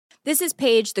This is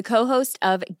Paige, the co-host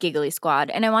of Giggly Squad,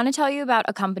 and I want to tell you about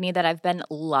a company that I've been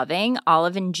loving,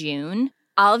 Olive & June.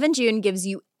 Olive & June gives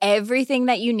you everything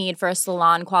that you need for a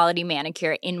salon-quality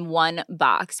manicure in one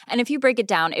box. And if you break it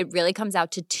down, it really comes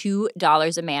out to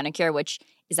 $2 a manicure, which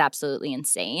is absolutely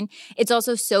insane. It's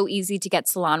also so easy to get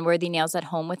salon-worthy nails at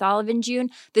home with Olive & June.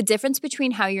 The difference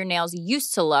between how your nails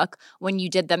used to look when you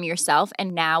did them yourself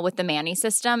and now with the Mani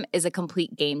system is a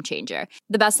complete game changer.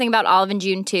 The best thing about Olive &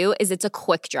 June, too, is it's a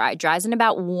quick dry. Dries in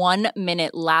about 1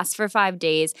 minute, lasts for 5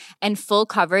 days, and full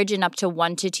coverage in up to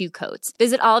 1 to 2 coats.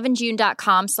 Visit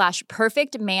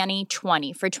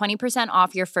oliveandjune.com/perfectmani20 for 20%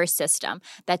 off your first system.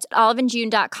 That's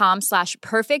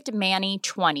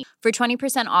oliveandjune.com/perfectmani20 for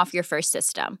 20% off your first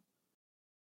system.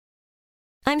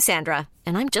 I'm Sandra,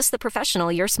 and I'm just the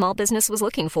professional your small business was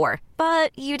looking for.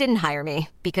 But you didn't hire me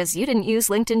because you didn't use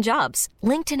LinkedIn Jobs.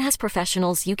 LinkedIn has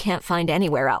professionals you can't find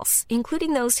anywhere else,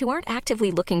 including those who aren't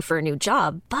actively looking for a new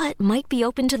job, but might be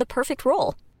open to the perfect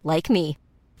role, like me.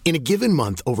 In a given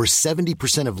month, over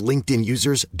 70% of LinkedIn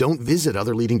users don't visit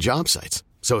other leading job sites.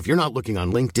 So if you're not looking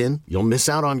on LinkedIn, you'll miss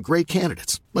out on great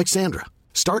candidates like Sandra.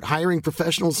 Start hiring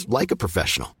professionals like a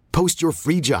professional. Post your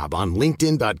free job on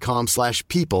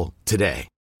linkedin.com/people today.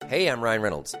 Hey, I'm Ryan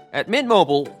Reynolds. At Mint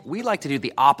Mobile, we like to do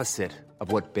the opposite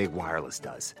of what Big Wireless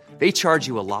does. They charge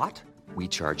you a lot, we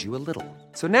charge you a little.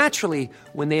 So naturally,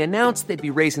 when they announced they'd be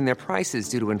raising their prices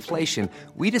due to inflation,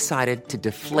 we decided to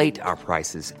deflate our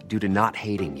prices due to not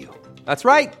hating you. That's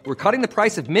right. We're cutting the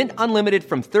price of Mint Unlimited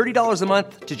from $30 a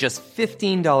month to just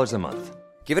 $15 a month.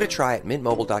 Give it a try at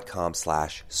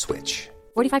mintmobile.com/switch.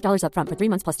 $45 up front for 3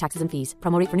 months plus taxes and fees.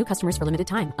 Promo rate for new customers for limited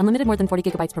time. Unlimited more than 40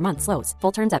 gigabytes per month. Slows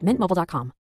full terms at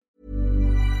mintmobile.com.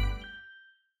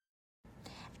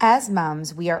 As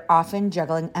moms, we are often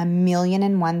juggling a million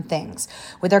and one things.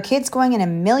 With our kids going in a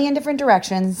million different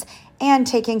directions and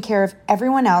taking care of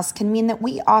everyone else can mean that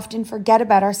we often forget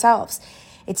about ourselves.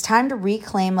 It's time to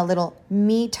reclaim a little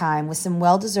me time with some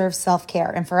well-deserved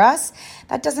self-care. And for us,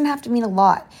 that doesn't have to mean a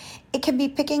lot. It can be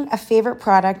picking a favorite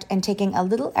product and taking a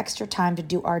little extra time to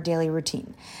do our daily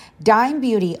routine. Dime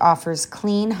Beauty offers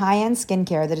clean, high-end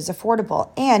skincare that is affordable,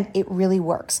 and it really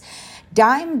works.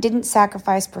 Dime didn't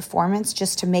sacrifice performance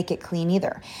just to make it clean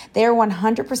either. They are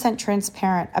 100%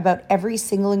 transparent about every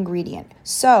single ingredient,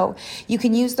 so you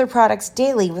can use their products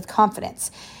daily with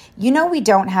confidence. You know we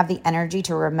don't have the energy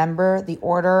to remember the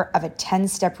order of a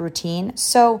 10-step routine,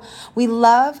 so we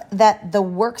love that the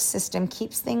work system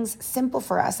keeps things simple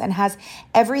for us and has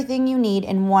everything you need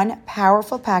in one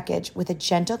powerful package with a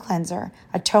gentle cleanser,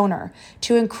 a toner,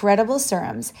 2 incredible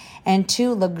serums, and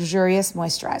 2 luxurious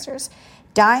moisturizers.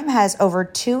 Dime has over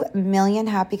 2 million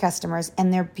happy customers,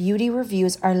 and their beauty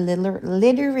reviews are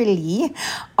literally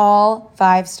all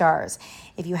 5 stars.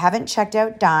 If you haven't checked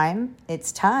out Dime,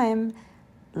 it's time.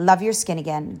 Love your skin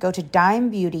again. Go to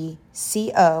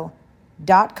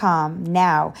dimebeautyco.com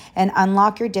now and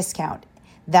unlock your discount.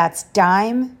 That's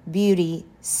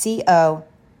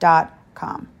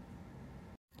dimebeautyco.com.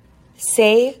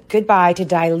 Say goodbye to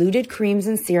diluted creams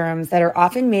and serums that are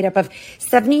often made up of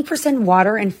 70%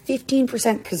 water and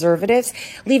 15% preservatives,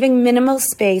 leaving minimal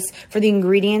space for the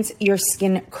ingredients your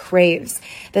skin craves.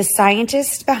 The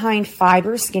scientists behind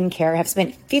Fiber Skincare have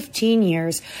spent 15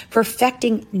 years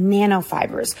perfecting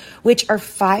nanofibers, which are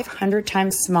 500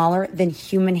 times smaller than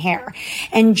human hair.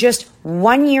 And just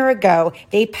 1 year ago,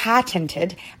 they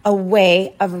patented a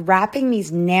way of wrapping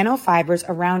these nanofibers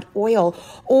around oil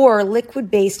or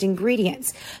liquid-based ingredients.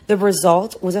 The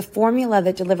result was a formula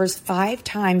that delivers 5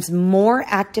 times more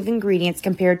active ingredients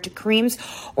compared to creams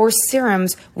or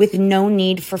serums with no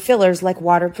need for fillers like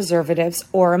water preservatives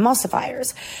or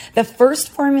emulsifiers. The first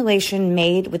formulation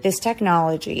made with this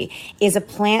technology is a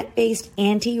plant-based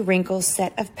anti-wrinkle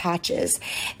set of patches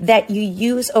that you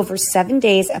use over 7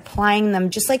 days, applying them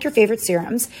just like your favorite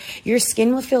serums. Your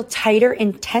skin will feel tighter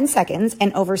in 10 seconds,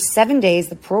 and over 7 days,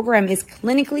 the program is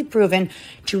clinically proven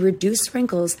to reduce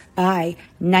wrinkles by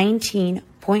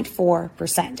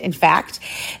 19.4%. In fact,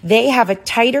 they have a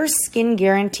tighter skin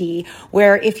guarantee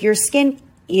where if your skin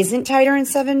isn't tighter in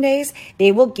 7 days,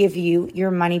 they will give you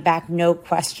your money back, no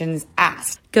questions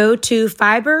asked. Go to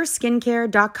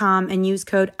fiberskincare.com and use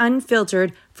code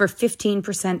UNFILTERED for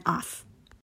 15% off.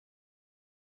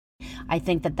 I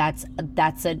think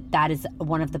that is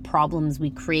one of the problems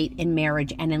we create in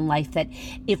marriage and in life, that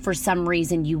if for some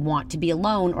reason you want to be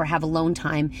alone or have alone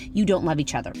time, you don't love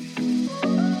each other.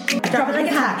 Drop it like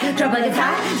it's hot, drop it like it's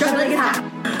hot, drop it like it's hot.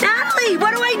 Natalie,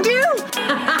 what do I do?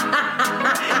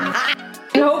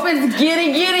 I hope it's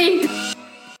giddy.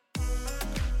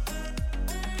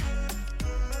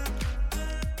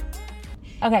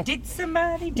 Okay. Did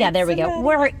somebody? Yeah, there we go.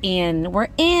 We're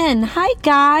in. Hi,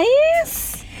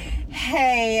 guys.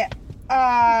 Hey.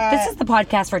 This is the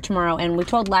podcast for tomorrow, and we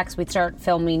told Lex we'd start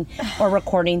filming or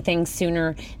recording things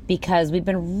sooner because we've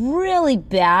been really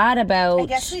bad about... I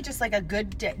guess we just like a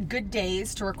good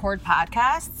days to record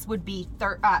podcasts would be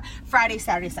Friday,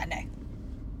 Saturday, Sunday.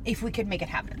 If we could make it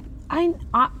happen.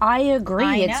 I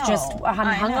agree. It's just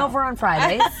I'm hungover on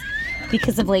Fridays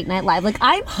because of Late Night Live. Like,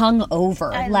 I'm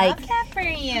hungover. I love that for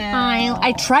you.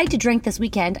 I tried to drink this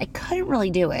weekend. I couldn't really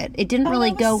do it. It didn't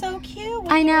really go. So cute.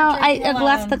 I know. I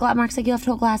left the glass. Mark's like, you left a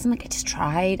whole glass. I'm like, I just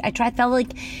tried. I felt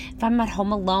like if I'm at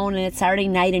home alone and it's Saturday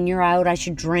night and you're out, I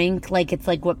should drink. Like, it's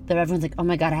like what everyone's like, oh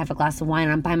my God, I have a glass of wine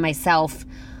and I'm by myself.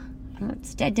 I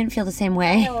didn't feel the same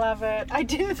way. I love it. I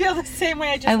didn't feel the same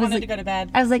way. I just wanted to go to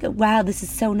bed. I was like, wow, this is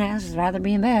so nice. I'd just rather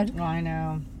be in bed. Oh, I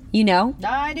know. You know?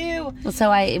 I do. So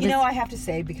I have to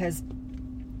say, because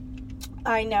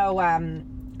I know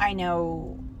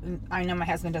my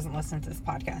husband doesn't listen to this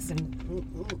podcast,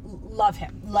 and love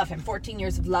him. 14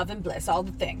 years of love and bliss, all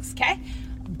the things, okay?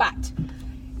 But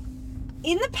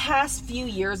in the past few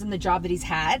years in the job that he's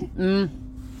had,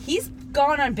 he's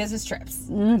gone on business trips.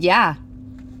 Yeah.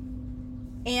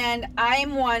 And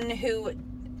I'm one who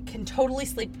can totally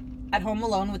sleep at home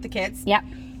alone with the kids. Yep.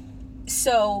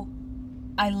 So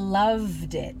I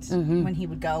loved it when he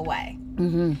would go away.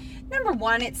 Mm-hmm. Number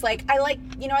one, it's like I like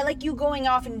you going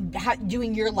off and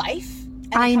doing your life.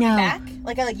 And I know. Back.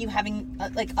 Like I like you having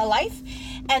like a life,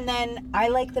 and then I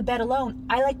like the bed alone.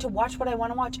 I like to watch what I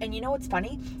want to watch. And you know what's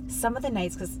funny? Some of the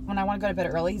nights, because when I want to go to bed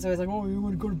early, he's always like, "Oh, you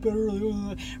want to go to bed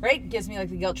early?" Right? Gives me like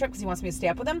the guilt trip because he wants me to stay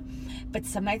up with him. But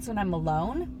some nights when I'm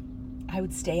alone, I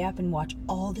would stay up and watch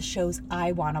all the shows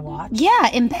I want to watch.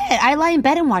 Yeah, in bed. I lie in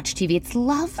bed and watch TV. It's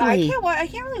lovely. I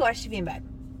can't really watch TV in bed.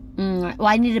 Well,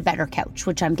 I need a better couch,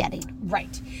 which I'm getting.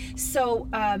 Right. So,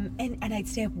 and I'd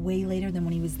stay up way later than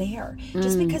when he was there,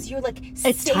 just because you're like,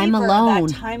 it's time alone.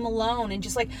 That time alone, and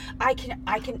just like I can.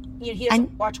 He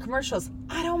doesn't watch commercials.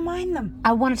 I don't mind them.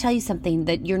 I want to tell you something,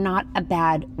 that you're not a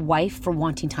bad wife for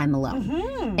wanting time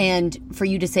alone, and for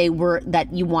you to say that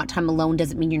you want time alone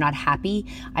doesn't mean you're not happy.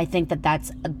 I think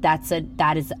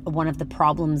that is one of the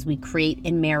problems we create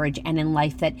in marriage and in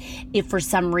life. That if for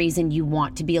some reason you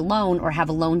want to be alone or have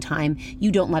alone time,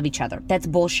 you don't love each other. That's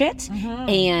bullshit.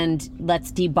 And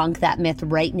let's debunk that myth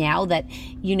right now, that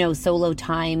solo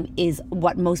time is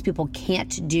what most people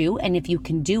can't do, and if you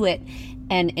can do it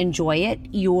and enjoy it,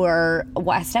 you're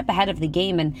a step ahead of the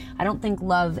game. And I don't think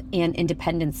love and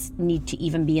independence need to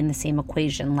even be in the same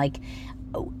equation. Like,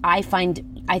 I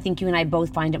think you and I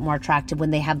both find it more attractive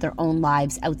when they have their own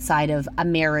lives outside of a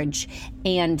marriage,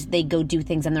 and they go do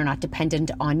things and they're not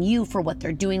dependent on you for what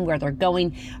they're doing, where they're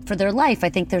going for their life. I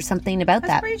think there's something about that.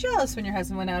 I was pretty jealous when your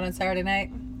husband went out on Saturday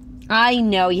night. I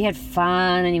know, he had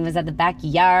fun and he was at the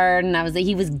backyard, and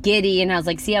he was giddy, and I was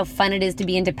like, see how fun it is to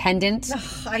be independent?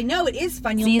 I know, it is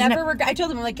fun. You'll never regret. I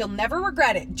told him, you'll never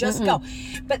regret it. Just go.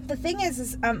 But the thing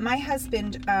is my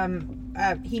husband,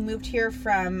 he moved here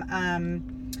from a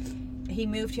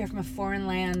foreign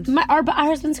land. Our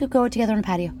husbands could go together on a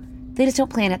patio. They just don't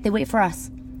plan it. They wait for us.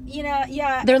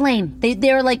 Yeah. They're lame.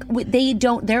 They're like,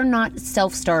 they're not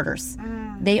self-starters.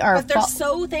 They are. But they're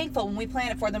so thankful when we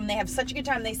plan it for them. They have such a good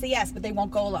time. They say yes, but they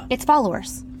won't go alone. It's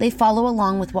followers. They follow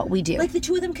along with what we do. Like the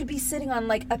two of them could be sitting on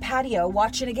like a patio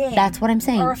watching a game. That's what I'm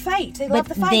saying. Or a fight. They love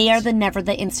the fight. They are never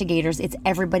the instigators. It's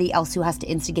everybody else who has to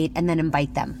instigate and then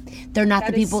invite them. They're not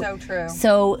the people. That is so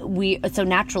true. So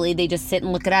naturally they just sit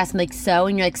and look at us and like, so,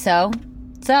 and you're like, so.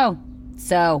 It's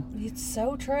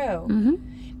so true. Mm-hmm.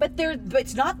 But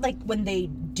it's not like when they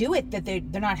do it that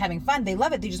they're not having fun. They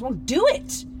love it. They just won't do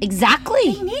it.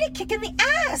 Exactly. They need a kick in the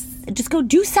ass. Just go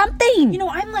do something.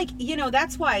 I'm like,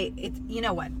 that's why it's, you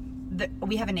know what?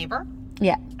 We have a neighbor.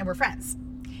 Yeah. And we're friends.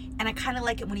 And I kind of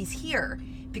like it when he's here,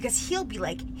 because he'll be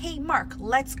like, hey, Mark,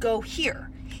 let's go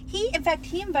here. He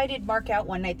invited Mark out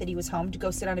one night that he was home to go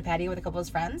sit on a patio with a couple of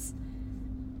his friends.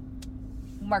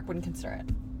 Mark wouldn't consider it.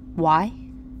 Why?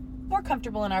 More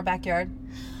comfortable in our backyard.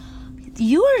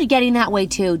 You are getting that way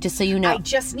too, just so you know. I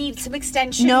just need some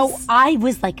extensions. No, I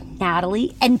was like,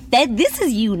 Natalie, and then this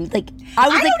is you. Like, I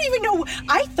don't even know.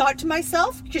 I thought to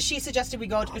myself, because she suggested we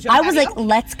go to a patio. I was like,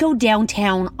 let's go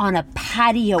downtown on a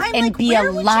patio and be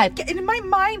alive. And in my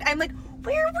mind, I'm like,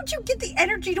 where would you get the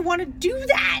energy to want to do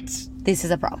that? This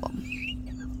is a problem.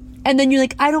 And then you're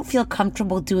like, I don't feel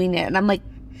comfortable doing it. And I'm like,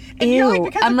 And ew. you're like,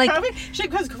 because I'm of like, COVID? She's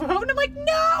like, because of COVID? I'm like,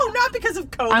 no, not because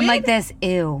of COVID. I'm like this,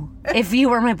 ew. If you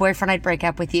were my boyfriend, I'd break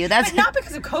up with you. That's But not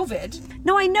because of COVID.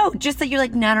 No, I know. Just that you're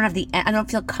like, no, I don't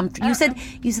feel comfortable. You said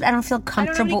I don't feel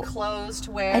comfortable. I don't have any clothes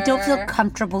to wear. I don't feel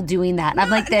comfortable doing that. No, I'm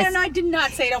like this. No, I did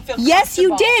not say I don't feel Yes, you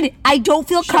comfortable. did. I don't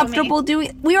feel Show comfortable me.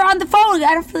 doing. We were on the phone.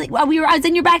 I don't feel like I was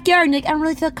in your backyard, and you're like, I don't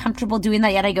really feel comfortable doing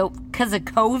that yet. I go, because of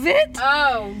COVID.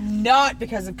 Oh, not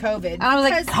because of COVID. I was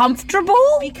like, comfortable?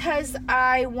 Because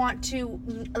I want to,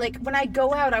 like, when I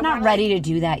go out, I'm not ready to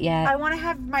do that yet. I want to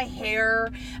have my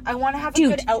hair. I want to have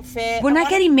Dude, a good outfit. we're I not wanna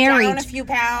getting be married. Down a few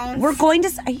pounds. We're going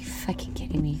to. Are you fucking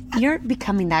kidding me? You're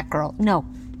becoming that girl. No.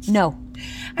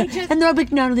 And they're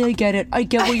like, Natalie, I get it. I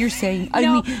get what you're saying. I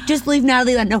mean, just leave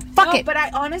Natalie alone. No, fuck it. But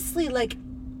I honestly, like...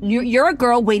 You're a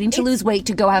girl waiting to lose weight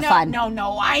to go have fun.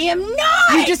 No, I am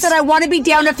not. You just said I want to be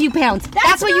down a few pounds.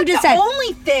 That's what you just said. The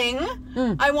only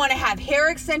thing. I want to have hair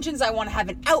extensions. I want to have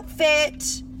an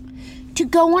outfit. To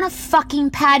go on a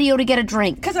fucking patio to get a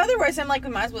drink. Because otherwise, I'm like,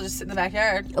 we might as well just sit in the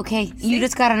backyard. Okay, you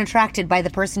just got unattracted by the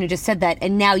person who just said that,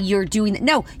 and now you're doing that.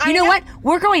 No, you know what?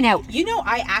 We're going out. You know,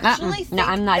 I actually think No,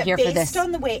 I'm not that here for this. based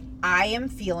on the way I am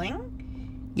feeling...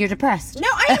 You're depressed. No,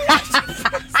 I am not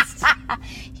depressed.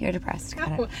 You're depressed.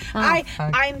 Got No, it.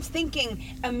 I'm thinking,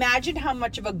 imagine how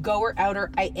much of a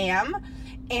goer-outer I am,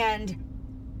 and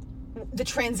the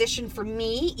transition for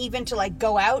me, even to like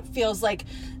go out, feels like,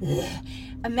 ugh.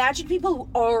 Imagine people who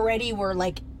already were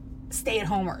like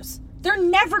stay-at-homers. They're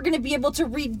never going to be able to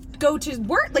go to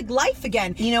work, like life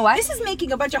again. You know what? This is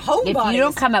making a bunch of homebodies. If you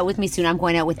don't come out with me soon, I'm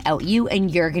going out without you, and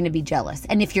you're going to be jealous.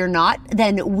 And if you're not,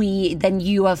 then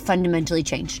you have fundamentally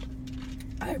changed.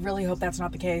 I really hope that's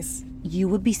not the case. You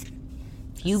would be.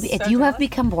 If you have jealous.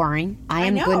 become boring, I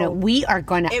am know. going to. We are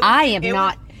going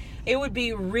to. It would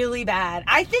be really bad.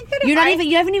 I think that You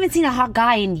haven't even seen a hot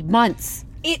guy in months.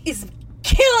 It is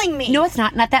killing me. No, it's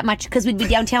not that much, because we'd be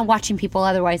downtown watching people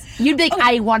otherwise. You'd be like,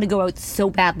 I want to go out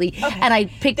so badly, and I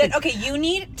picked. Okay, you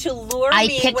need to lure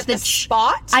me with the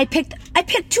spot. I picked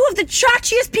two of the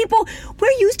chachiest people. We're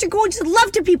used to going to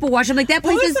love to people watch. I'm like, that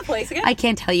place What was is. the place again? I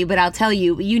can't tell you, but I'll tell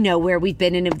you. You know where we've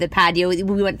been in the patio.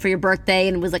 We went for your birthday,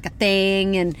 and it was like a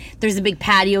thing, and there's a big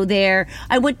patio there.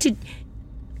 I went to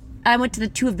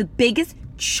the two of the biggest,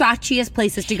 chachiest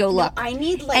places to go look. I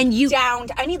need like I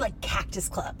need like Cactus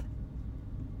Club.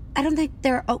 I don't think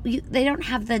they don't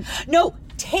have the. No,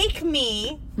 take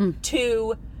me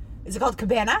to. Is it called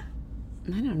Cabana? I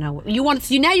don't know. You want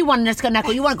to go. You want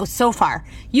to go so far.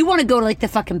 You want to go to like the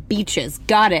fucking beaches.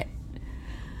 Got it.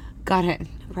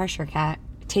 Pressure, cat.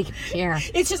 Take it here.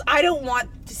 It's just I don't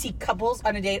want to see couples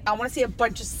on a date. I want to see a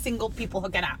bunch of single people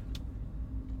hooking up.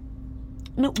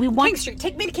 No, we want King Street.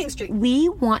 Take me to King Street. We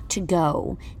want to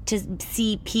go to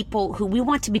see people who we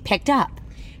want to be picked up.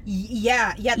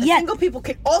 Yeah. The single people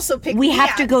can also pick We me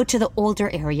have up. to go to the older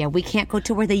area. We can't go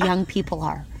to where the young people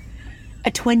are.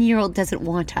 A 20-year-old doesn't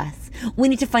want us. We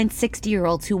need to find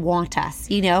 60-year-olds who want us,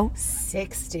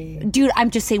 60. Dude,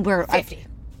 I'm just saying we're 50.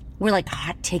 We're like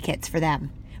hot tickets for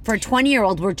them. For a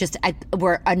 20-year-old,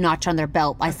 we're a notch on their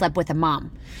belt. I slept with a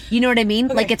mom. You know what I mean?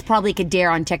 Okay. Like, it's probably like a dare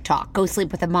on TikTok. Go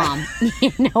sleep with a mom.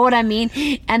 You know what I mean?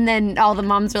 And then all the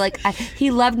moms are like,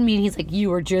 he loved me. And he's like, you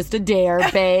were just a dare,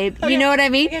 babe. You know what I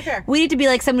mean? Okay, sure. We need to be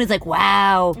like someone who's like,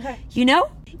 wow. You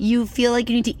know? You feel like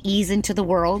you need to ease into the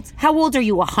world. How old are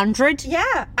you, 100?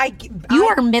 Yeah. You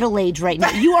are middle-aged right now.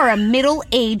 You are a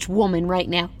middle-aged woman right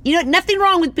now. You know, nothing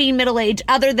wrong with being middle-aged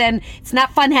other than it's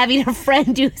not fun having a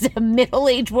friend who's a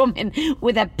middle-aged woman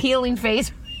with a peeling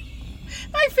face.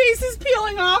 My face is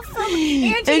peeling off from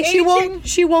anti-aging. And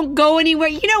she won't go anywhere.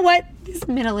 You know what? This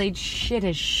middle-aged shit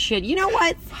is shit. You know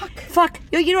what? Fuck.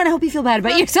 You know what? I hope you feel bad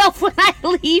about yourself when I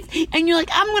leave and you're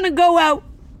like, I'm going to go out.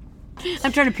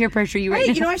 I'm trying to peer pressure you right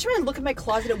now. You know, I should really look at my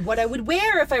closet at what I would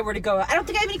wear if I were to go out. I don't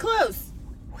think I have any clothes.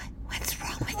 What's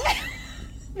wrong with you?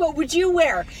 What would you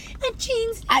wear?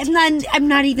 Jeans. I'm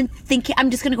not even thinking. I'm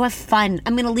just gonna go have fun.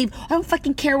 I'm gonna leave. I don't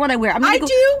fucking care what I wear. I'm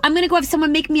gonna go have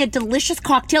someone make me a delicious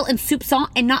cocktail and soupçon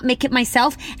and not make it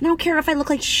myself. And I don't care if I look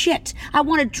like shit. I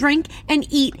want to drink and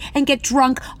eat and get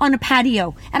drunk on a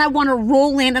patio. And I want to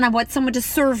roll in and I want someone to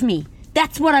serve me.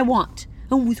 That's what I want.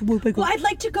 Well, I'd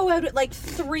like to go out at like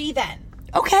 3 then.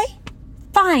 Okay.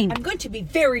 Fine. I'm going to be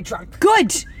very drunk.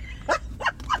 Good.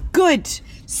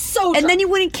 So drunk. And then you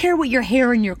wouldn't care what your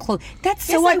hair and your clothes. That's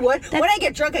so. Yes, I would. When I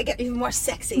get drunk, I get even more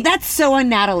sexy. That's so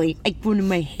un-Natalie. I ruined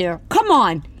my hair. Come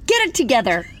on. Get it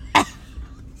together.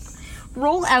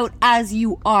 Roll out as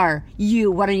you are.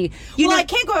 What are you? I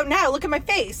can't go out now. Look at my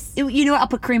face. You know what? I'll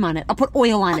put cream on it. I'll put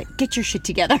oil on it. Get your shit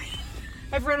together.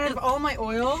 I've run out of all my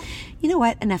oil. You know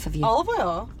what? Enough of you. Olive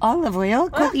oil. Olive oil?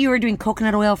 You were doing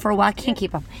coconut oil for a while. I can't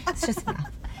keep up. It's just enough.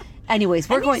 Anyways,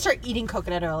 we're I need going to start eating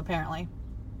coconut oil, apparently.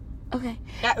 Okay.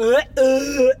 Yeah,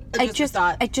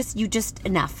 You just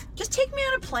enough. Just take me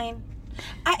on a plane.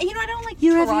 I don't like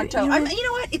You Toronto. You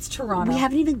know what? It's Toronto. We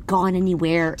haven't even gone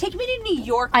anywhere. Take me to New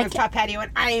York rooftop patio,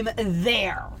 and I am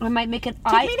there. I might make it.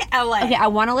 Take me to LA. Okay, I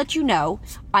want to let you know.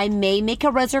 I may make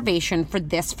a reservation for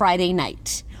this Friday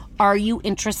night. Are you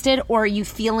interested, or are you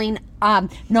feeling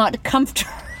not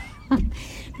comfortable?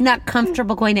 Not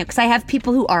comfortable going out? Because I have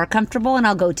people who are comfortable, and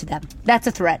I'll go to them. That's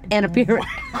a threat and a period.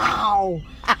 Wow.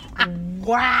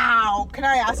 Wow. Can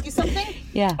I ask you something?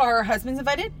 Yeah. Are our husbands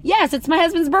invited? Yes, it's my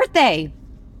husband's birthday.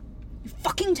 You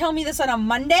fucking tell me this on a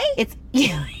Monday?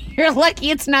 You're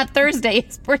lucky it's not Thursday.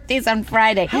 His birthday's on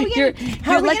Friday. How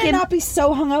are we gonna not be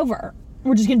so hungover?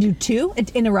 We're just gonna do 2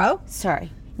 in a row?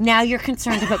 Sorry. Now you're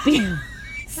concerned about being...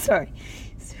 Sorry.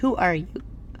 Who are you?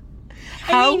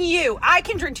 I mean you. I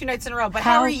can drink 2 nights in a row, but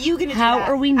how are you gonna do that? How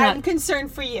are we not... I'm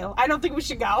concerned for you. I don't think we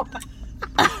should go.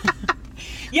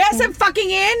 Yes, I'm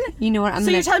fucking in. You know what?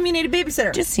 You're telling me you need a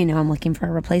babysitter? Just so you know, I'm looking for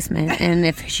a replacement. And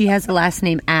if she has the last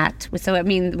name At, so I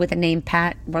mean with the name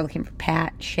Pat, we're looking for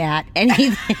Pat, Shat,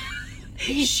 anything.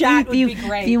 Shat would be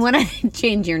great. If you want to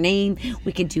change your name,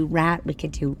 we could do Rat. We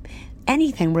could do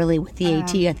anything really with the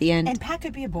AT at the end. And Pat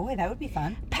could be a boy. That would be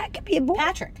fun. Pat could be a boy.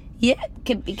 Patrick. Yeah,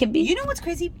 it could be. You know what's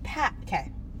crazy? Pat.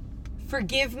 Okay.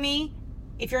 Forgive me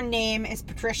if your name is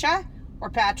Patricia or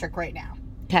Patrick right now.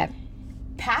 Okay.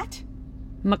 Pat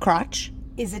McCrotch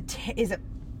is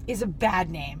a bad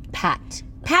name. Pat.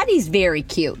 Patty's very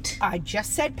cute. I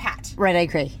just said Pat. Right, I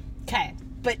agree. Okay.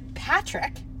 But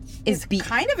Patrick is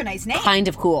kind of a nice name. Kind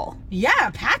of cool.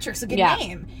 Yeah, Patrick's a good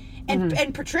name.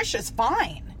 And Patricia's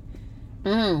fine.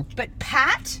 But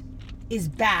Pat is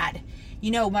bad. You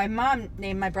know, my mom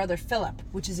named my brother Philip,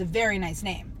 which is a very nice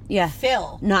name. Yeah.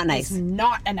 Phil. Not nice. Is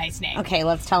not a nice name. Okay,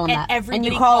 let's tell him that. And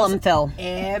you call him Phil.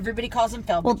 Everybody calls him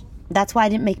Phil. Well, that's why I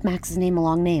didn't make Max's name a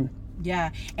long name. Yeah.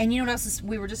 And you know what else is,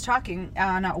 we were just talking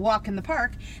on a walk in the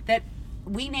park that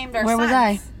we named our Where sons. was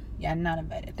I? Yeah, not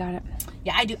invited. Got it.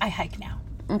 Yeah, I do. I hike now.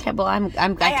 Okay, well, I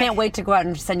can't wait to go out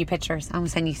and send you pictures. I'm gonna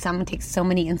send you some. Take so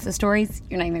many Insta stories.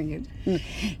 You're not even.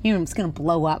 You're just gonna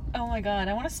blow up. Oh my god,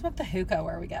 I want to smoke the hookah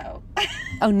where we go.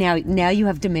 Oh, now you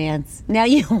have demands. Now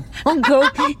you won't go.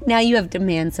 Now you have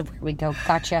demands of where we go.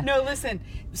 Gotcha. No, listen.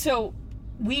 So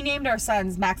we named our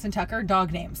sons Max and Tucker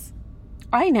dog names.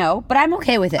 I know, but I'm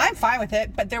okay with it. I'm fine with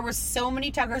it, but there were so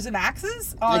many Tuckers and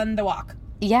Maxes on the walk.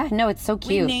 Yeah, no, it's so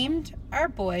cute. We named our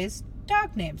boys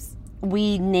dog names.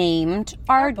 We named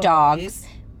our dogs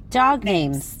dog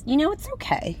names. You know, it's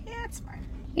okay. Yeah, it's fine.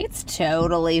 It's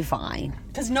totally fine.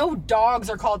 Because no dogs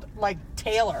are called, like,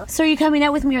 Taylor. So are you coming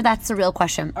out with me, or that's the real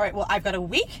question? All right, well, I've got a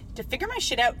week to figure my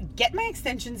shit out, get my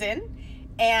extensions in,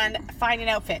 and find an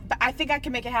outfit. But I think I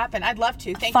can make it happen. I'd love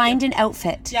to. Find an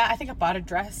outfit. Yeah, I think I bought a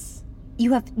dress.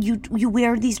 You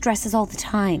wear these dresses all the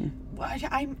time.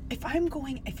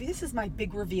 If this is my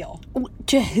big reveal.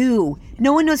 To who?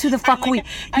 No one knows who the fuck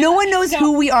no one knows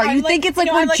who we are. You think it's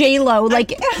like we're J-Lo,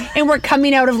 and we're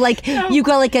coming out of you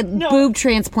got like a boob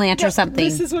transplant or something.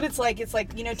 This is what it's like. It's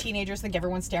like, teenagers think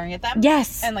everyone's staring at them.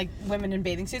 Yes. And like women in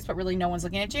bathing suits, but really no one's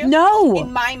looking at you. No.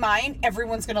 In my mind,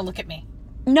 everyone's going to look at me.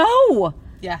 No.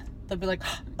 Yeah. They'll be like,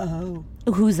 oh.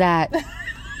 Who's that?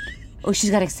 Oh, she's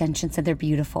got extensions and they're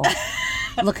beautiful.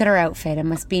 Look at her outfit. It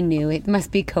must be new. It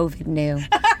must be COVID new.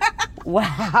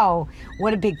 Wow.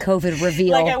 What a big COVID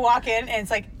reveal. Like I walk in and it's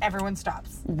like everyone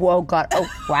stops. Whoa, God. Oh,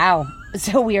 wow.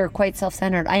 So we are quite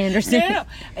self-centered. I understand.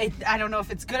 No. I don't know if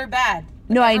it's good or bad.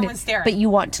 No, I know. Everyone's staring. But you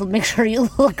want to make sure you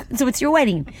look. So it's your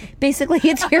wedding. Basically,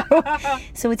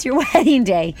 it's your wedding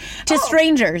day to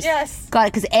strangers. Yes. Got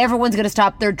it, because everyone's going to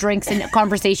stop their drinks and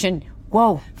conversation.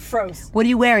 Whoa. Froze. What are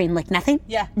you wearing? Like nothing?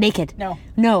 Yeah. Naked? No.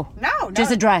 No.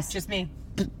 Just a dress? Just me.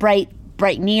 Bright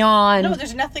neon. No,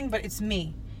 there's nothing, but it's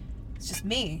me. It's just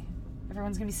me.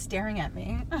 Everyone's going to be staring at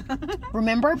me.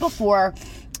 Remember before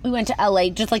we went to LA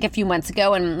just like a few months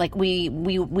ago and like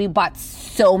we bought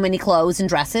so many clothes and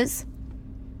dresses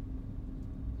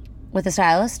with a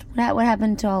stylist? What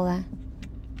happened to all that?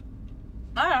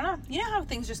 I don't know. You know how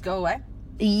things just go away?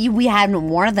 We haven't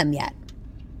worn them yet.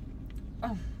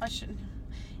 Oh, I shouldn't.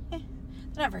 They're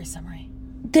not very summery.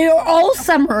 They're all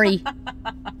summery.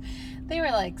 They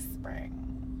were like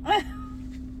spring. Help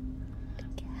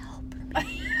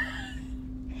me.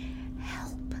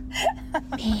 Help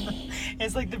me.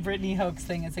 It's like the Britney hoax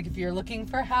thing. It's like if you're looking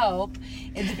for help,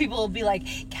 and the people will be like,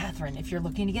 Catherine, if you're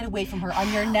looking to get away from her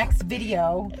on your next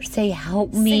video, say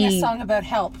help me. Sing a song about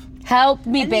help. Help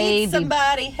me, I baby. need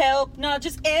somebody help, not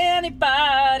just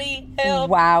anybody help.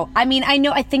 Wow. I mean, I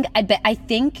know. I think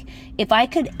if I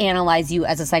could analyze you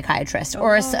as a psychiatrist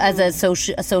or as a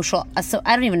social,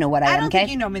 I don't even know what I am. I don't okay?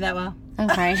 think you know me that well.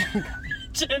 Okay.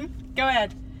 Jen, go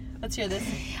ahead. Let's hear this.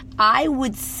 I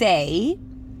would say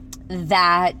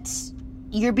that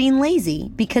you're being lazy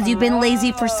because you've been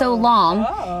lazy for so long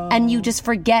and you just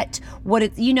forget what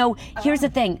it, here's the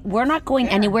thing. We're not going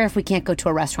anywhere if we can't go to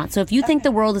a restaurant. So if you think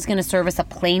the world is going to serve us a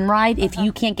plane ride, if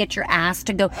you can't get your ass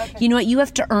to go, you know what? You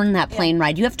have to earn that plane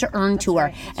ride. You have to earn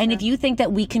tour. And if you think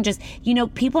that we can just,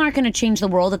 people aren't going to change the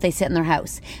world if they sit in their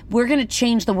house. We're going to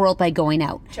change the world by going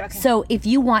out. Okay. So if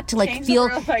you want to change feel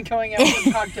the world by going out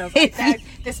with cocktails,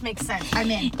 this makes sense.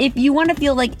 I'm in. If you want to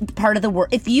feel like part of the world,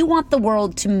 if you want the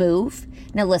world to move.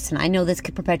 Now, listen, I know this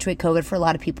could perpetuate COVID for a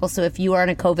lot of people. So if you are in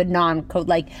a COVID,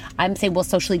 non-COVID, I'm saying we'll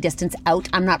socially distance out.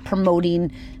 I'm not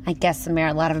promoting, I guess a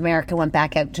lot of America went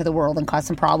back out to the world and caused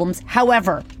some problems.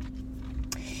 However,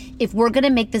 if we're going to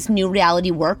make this new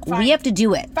reality work, we have to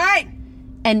do it.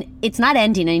 Fine. And it's not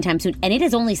ending anytime soon. And it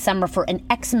is only summer for an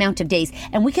X amount of days.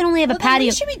 And we can only have a patio.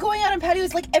 We should be going out on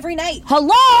patios like every night.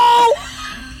 Hello?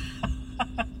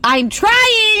 I'm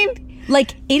trying.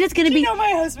 Like, it is going to be... You know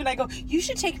my husband, I go, you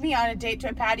should take me on a date to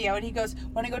a patio. And he goes,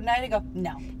 want to go tonight? I go,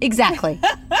 no. Exactly.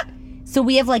 So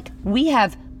we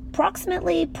have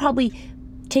approximately, probably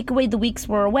take away the weeks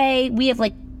we're away. We have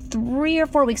 3 or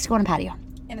 4 weeks to go on a patio.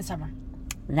 In the summer.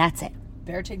 That's it.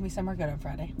 Better take me somewhere good on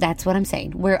Friday. That's what I'm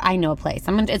saying. I know a place.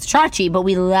 It's Chachi, but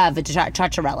we love it.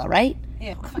 Chacharella, right?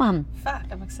 Yeah. Come on. Fuck,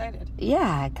 I'm excited.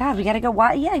 Yeah, God, we got to go.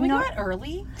 Yeah, Can we go out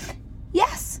early?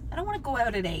 Yes. I don't want to go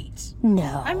out at 8.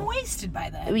 No. I'm wasted by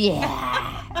then.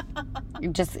 Yeah.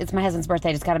 It's my husband's birthday.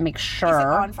 I just got to make sure. Is it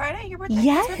on Friday, your birthday?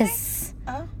 Yes.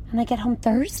 Oh. And I get home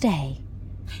Thursday.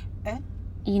 Eh?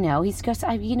 He's goes,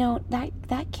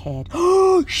 that kid.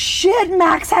 Oh, shit,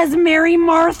 Max has Mary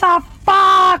Martha.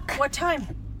 Fuck. What time?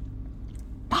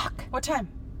 Fuck. What time?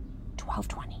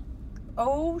 12:20.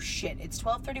 Oh, shit. It's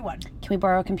 12:31. Can we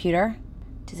borrow a computer?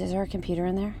 Is there a computer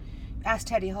in there? Ask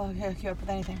Teddy. He'll hook you up with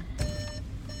anything.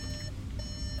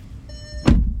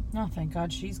 Oh, thank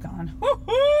God she's gone.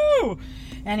 Woo-hoo!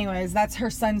 Anyways, that's her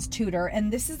son's tutor. And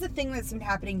this is the thing that's been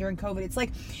happening during COVID. It's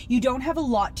like you don't have a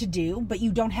lot to do, but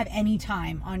you don't have any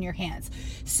time on your hands.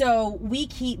 So we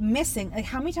keep missing.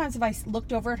 How many times have I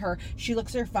looked over at her, she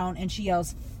looks at her phone and she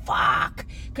yells, fuck,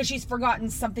 because she's forgotten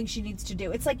something she needs to do.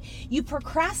 It's like you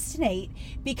procrastinate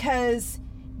because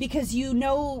you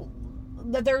know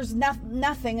that there's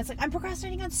nothing. It's like I'm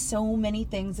procrastinating on so many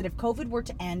things that if COVID were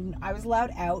to end and I was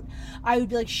allowed out, I would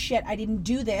be like, shit, I didn't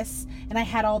do this and I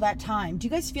had all that time. Do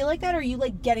you guys feel like that, or are you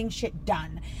getting shit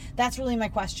done? That's really my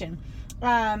question.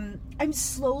 I'm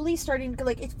slowly starting to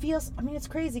it feels, it's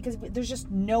crazy because there's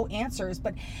just no answers,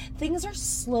 but things are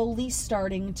slowly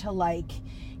starting to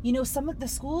some of the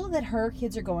school that her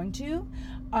kids are going to,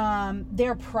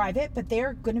 they're private, but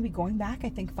they're going to be going back, I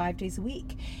think, 5 days a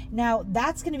week. Now,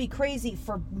 that's going to be crazy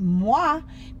for moi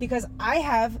because I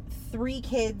have 3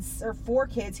 kids or 4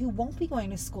 kids who won't be going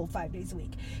to school 5 days a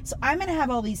week. So I'm going to have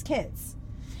all these kids,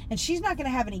 and she's not going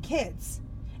to have any kids,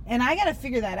 and I got to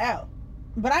figure that out.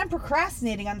 But I'm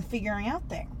procrastinating on the figuring out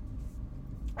thing.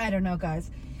 I don't know,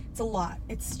 guys. It's a lot.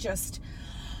 It's just,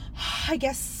 I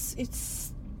guess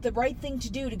it's the right thing to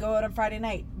do to go out on Friday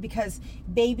night because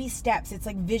baby steps. It's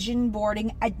like vision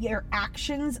boarding. Your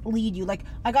actions lead you.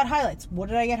 I got highlights. What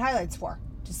did I get highlights for?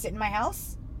 To sit in my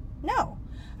house? No.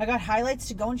 I got highlights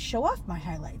to go and show off my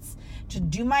highlights. To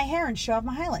do my hair and show off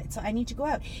my highlights. So I need to go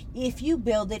out. If you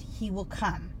build it, he will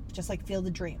come. Just like Field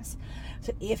of Dreams.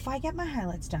 So if I get my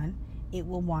highlights done, it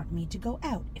will want me to go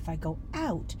out. If I go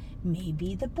out,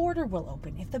 maybe the border will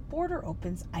open. If the border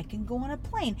opens, I can go on a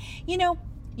plane. You know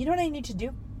what I need to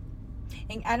do?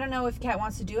 And I don't know if Kat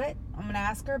wants to do it. I'm going to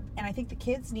ask her, and I think the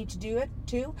kids need to do it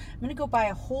too. I'm going to go buy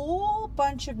a whole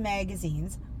bunch of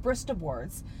magazines, Bristol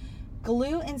boards,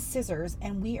 glue and scissors,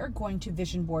 and we are going to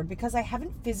vision board because I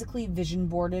haven't physically vision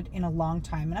boarded in a long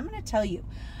time. And I'm going to tell you,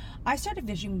 I started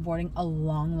vision boarding a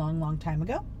long time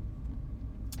ago.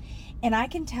 And I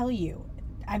can tell you,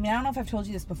 I don't know if I've told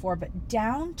you this before, but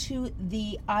down to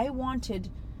I wanted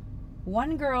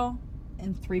 1 girl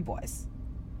and 3 boys.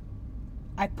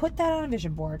 I put that on a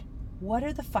vision board. What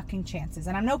are the fucking chances?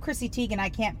 And I'm no Chrissy Teigen. I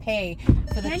can't pay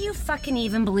for the... Can you fucking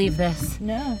even believe this?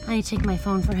 No. I need to take my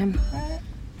phone for him. All right.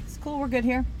 It's cool. We're good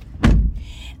here.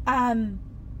 I'm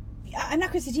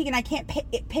not Chrissy Teigen. I can't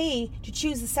pay to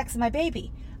choose the sex of my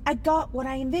baby. I got what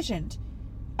I envisioned.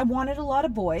 I wanted a lot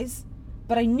of boys,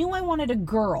 but I knew I wanted a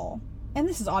girl. And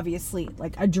this is obviously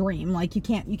a dream. You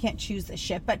can't choose this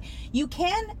shit, but you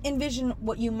can envision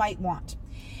what you might want.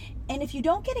 And if you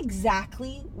don't get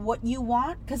exactly what you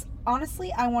want, because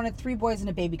honestly, I wanted 3 boys and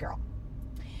a baby girl.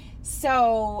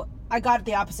 So I got it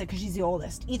the opposite because she's the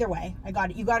oldest. Either way, I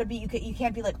got it. You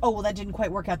can't be like, oh, well, that didn't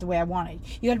quite work out the way I wanted.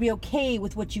 You got to be okay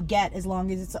with what you get as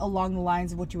long as it's along the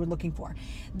lines of what you were looking for.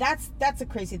 That's a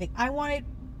crazy thing. I wanted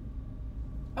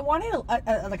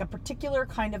a particular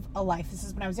kind of a life. This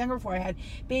is when I was younger, before I had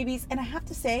babies. And I have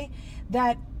to say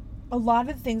that a lot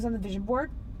of the things on the vision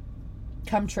board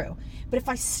come true. But if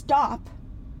I stop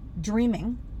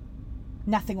dreaming,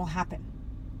 nothing will happen.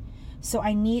 So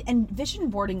and vision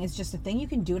boarding is just a thing. You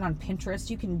can do it on Pinterest.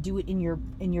 You can do it in your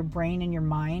brain, in your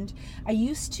mind. I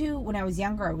used to, when I was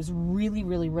younger, I was really,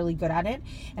 really, really good at it.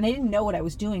 And I didn't know what I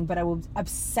was doing, but I would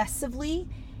obsessively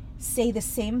say the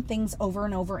same things over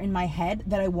and over in my head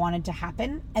that I wanted to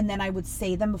happen. And then I would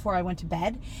say them before I went to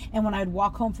bed. And when I would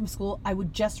walk home from school, I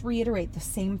would just reiterate the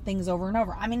same things over and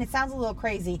over. I mean, it sounds a little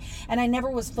crazy. And I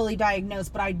never was fully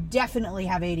diagnosed, but I definitely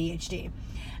have ADHD.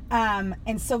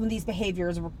 And some of these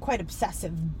behaviors were quite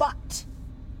obsessive. But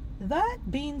that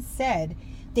being said,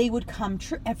 they would come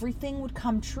true. Everything would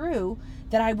come true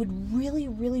that I would really,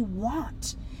 really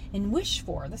want and wish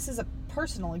for. This is a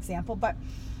personal example, but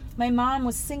my mom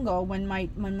was single when my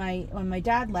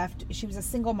dad left. She was a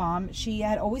single mom. She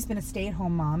had always been a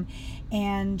stay-at-home mom,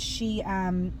 and she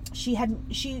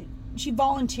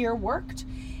volunteer worked.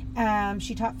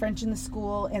 She taught French in the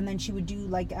school, and then she would do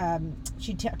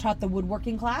taught the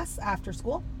woodworking class after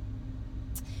school.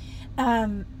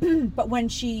 But when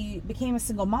she became a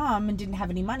single mom and didn't have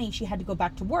any money, she had to go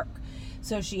back to work.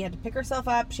 So she had to pick herself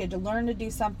up. She had to learn to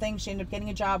do something. She ended up getting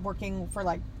a job working for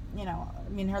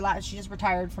she just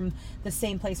retired from the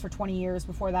same place for 20 years.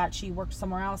 Before that, she worked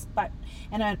somewhere else.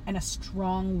 And a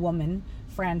strong woman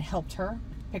friend helped her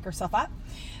pick herself up.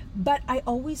 But I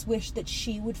always wished that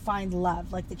she would find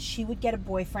love, like that she would get a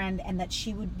boyfriend, and that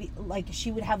she would be like,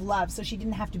 she would have love, so she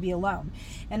didn't have to be alone.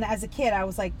 And as a kid, I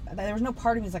was like, there was no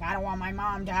part of me was like, I don't want my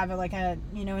mom to have a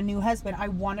new husband. I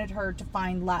wanted her to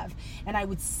find love, and I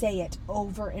would say it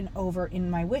over and over in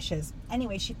my wishes.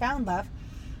 Anyway, she found love.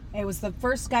 It was the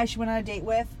first guy she went on a date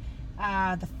with.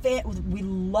 We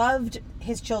loved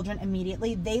his children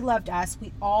immediately. They loved us.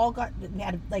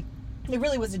 It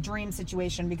really was a dream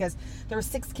situation because there were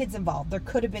 6 kids involved. There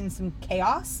could have been some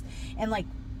chaos, and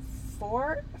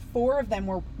four of them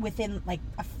were within a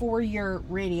 4-year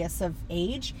radius of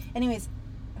age. Anyways,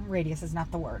 radius is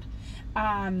not the word.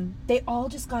 They all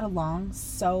just got along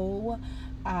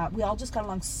we all just got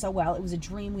along so well. It was a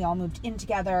dream. We all moved in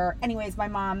together. Anyways, my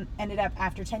mom ended up,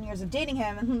 after 10 years of dating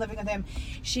him and living with him,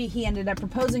 he ended up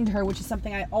proposing to her, which is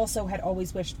something I also had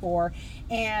always wished for.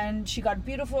 And she got a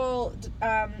beautiful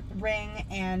ring,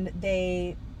 and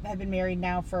they have been married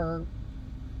now for,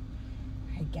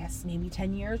 I guess, maybe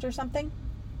 10 years or something.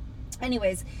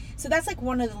 Anyways, so that's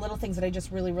one of the little things that I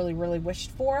just really, really, really wished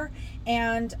for.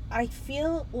 And I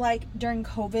feel like during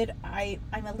COVID,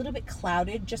 I'm a little bit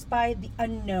clouded just by the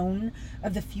unknown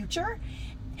of the future,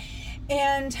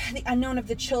 and the unknown of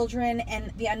the children,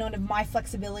 and the unknown of my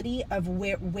flexibility of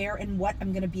where and what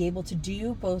I'm going to be able to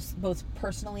do, both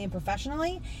personally and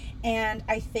professionally. And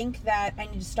I think that I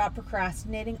need to stop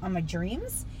procrastinating on my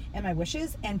dreams and my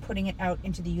wishes and putting it out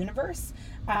into the universe.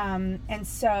 And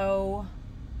so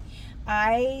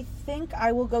I think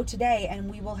I will go today,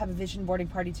 and we will have a vision boarding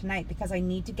party tonight, because I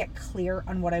need to get clear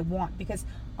on what I want. Because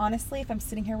honestly, if I'm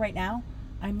sitting here right now,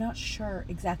 I'm not sure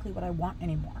exactly what I want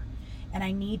anymore. And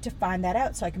I need to find that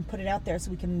out so I can put it out there so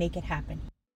we can make it happen.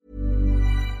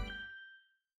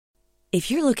 If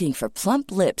you're looking for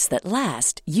plump lips that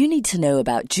last, you need to know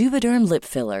about Juvederm lip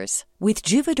fillers. With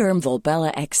Juvederm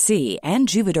Volbella XC and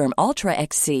Juvederm Ultra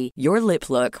XC, your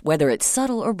lip look, whether it's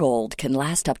subtle or bold, can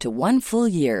last up to 1 full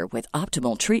year with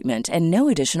optimal treatment and no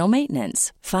additional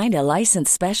maintenance. Find a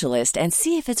licensed specialist and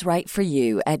see if it's right for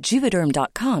you at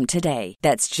Juvederm.com today.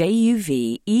 That's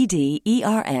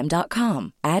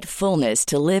JUVEDERM.com. Add fullness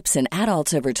to lips in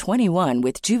adults over 21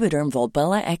 with Juvederm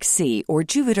Volbella XC or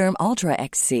Juvederm Ultra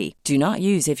XC. Do not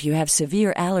use if you have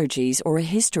severe allergies or a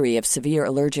history of severe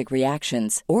allergic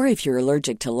reactions, or if you're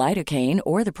allergic to lidocaine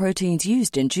or the proteins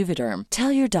used in Juvederm.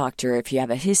 Tell your doctor if you have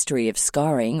a history of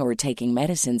scarring or taking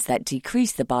medicines that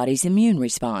decrease the body's immune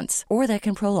response or that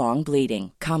can prolong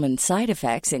bleeding. Common side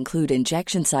effects include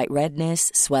injection site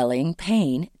redness, swelling,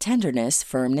 pain, tenderness,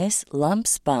 firmness,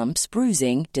 lumps, bumps,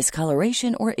 bruising,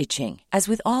 discoloration, or itching. As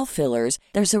with all fillers,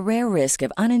 there's a rare risk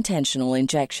of unintentional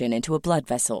injection into a blood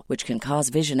vessel, which can cause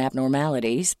vision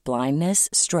abnormalities, blindness,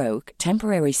 stroke,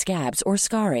 temporary scabs, or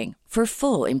scarring. For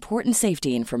full, important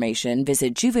safety information,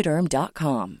 visit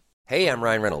Juvederm.com. Hey, I'm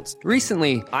Ryan Reynolds.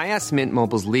 Recently, I asked Mint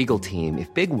Mobile's legal team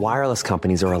if big wireless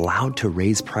companies are allowed to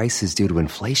raise prices due to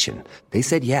inflation. They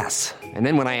said yes. And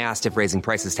then when I asked if raising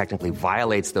prices technically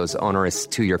violates those onerous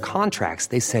 2-year contracts,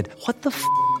 they said, "What the f***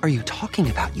 are you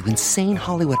talking about, you insane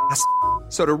Hollywood ass?"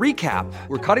 So to recap,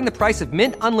 we're cutting the price of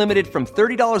Mint Unlimited from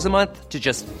 $30 a month to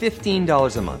just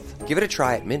 $15 a month. Give it a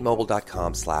try at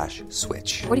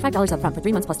mintmobile.com/switch. $45 up front for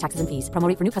 3 months plus taxes and fees. Promo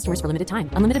rate for new customers for limited time.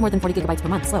 Unlimited more than 40 gigabytes per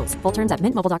month. Slows full terms at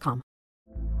mintmobile.com.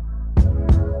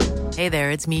 Hey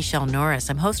there, it's Michelle Norris.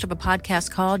 I'm host of a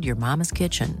podcast called Your Mama's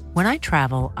Kitchen. When I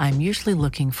travel, I'm usually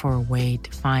looking for a way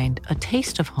to find a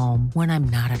taste of home when I'm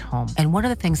not at home. And one of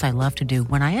the things I love to do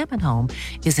when I am at home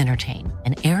is entertain.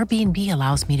 And Airbnb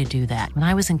allows me to do that. When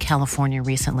I was in California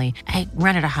recently, I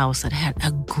rented a house that had a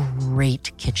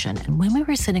great kitchen. And when we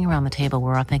were sitting around the table, we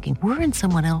were all thinking, we're in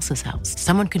someone else's house.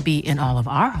 Someone could be in all of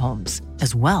our homes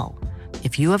as well.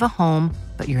 If you have a home,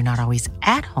 but you're not always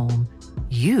at home,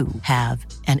 you have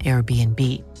an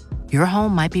Airbnb. Your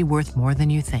home might be worth more than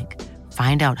you think.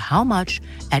 Find out how much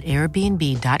at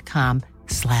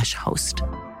airbnb.com/host.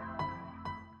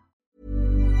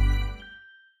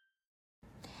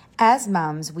 As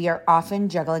moms, we are often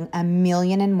juggling a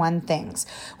million and one things.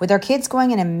 With our kids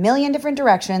going in a million different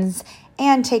directions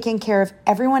and taking care of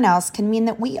everyone else can mean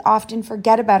that we often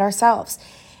forget about ourselves.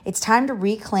 It's time to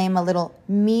reclaim a little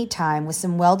me time with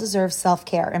some well-deserved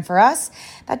self-care. And for us,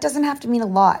 that doesn't have to mean a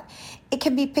lot. It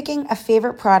can be picking a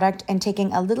favorite product and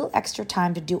taking a little extra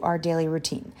time to do our daily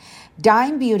routine.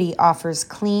 Dime Beauty offers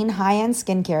clean, high-end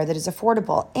skincare that is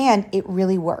affordable, and it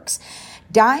really works.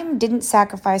 Dime didn't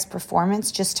sacrifice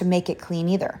performance just to make it clean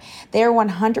either. They are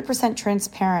 100%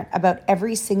 transparent about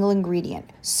every single ingredient,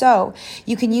 so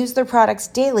you can use their products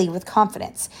daily with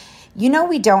confidence. You know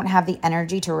we don't have the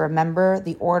energy to remember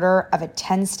the order of a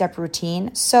 10-step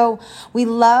routine, so we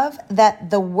love that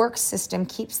the work system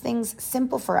keeps things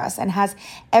simple for us and has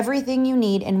everything you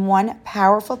need in one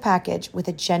powerful package with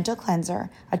a gentle cleanser,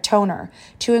 a toner,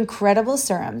 2 incredible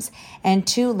serums, and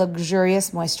 2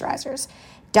 luxurious moisturizers.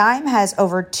 Dime has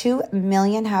over 2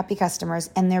 million happy customers,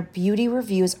 and their beauty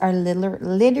reviews are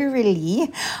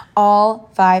literally all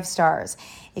 5 stars.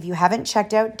 If you haven't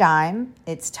checked out Dime,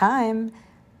 it's time.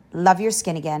 Love your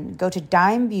skin again. Go to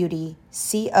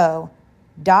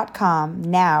dimebeautyco.com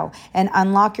now and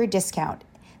unlock your discount.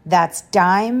 That's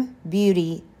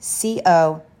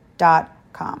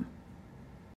dimebeautyco.com.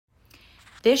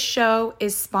 This show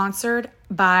is sponsored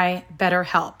by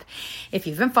BetterHelp. If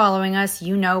you've been following us,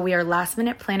 you know we are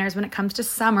last-minute planners when it comes to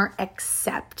summer,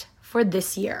 except for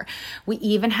this year. We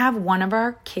even have one of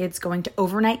our kids going to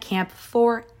overnight camp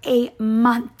for a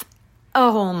month,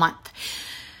 a whole month.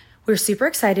 We're super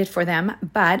excited for them,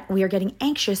 but we are getting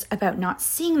anxious about not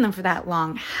seeing them for that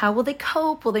long. How will they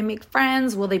cope? Will they make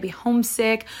friends? Will they be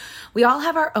homesick? We all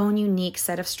have our own unique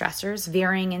set of stressors,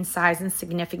 varying in size and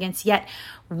significance, yet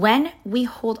when we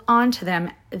hold on to them,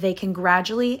 they can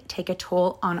gradually take a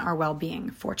toll on our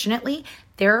well-being. Fortunately,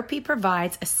 therapy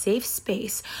provides a safe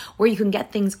space where you can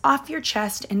get things off your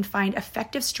chest and find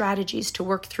effective strategies to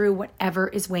work through whatever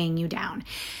is weighing you down.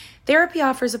 Therapy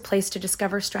offers a place to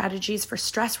discover strategies for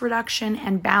stress reduction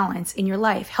and balance in your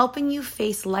life, helping you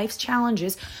face life's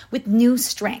challenges with new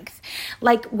strength.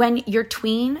 Like when your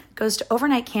tween goes to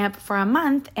overnight camp for a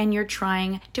month and you're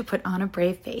trying to put on a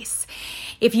brave face.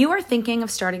 If you are thinking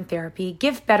of starting therapy,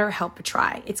 give BetterHelp a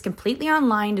try. It's completely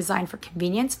online, designed for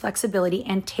convenience, flexibility,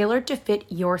 and tailored to fit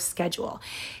your schedule.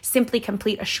 Simply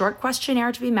complete a short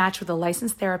questionnaire to be matched with a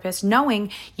licensed therapist, knowing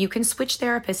you can switch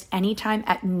therapists anytime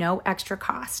at no extra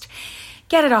cost.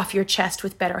 Get it off your chest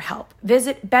with BetterHelp.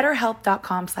 Visit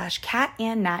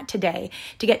betterhelp.com/catandnat today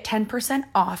to get 10%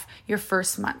 off your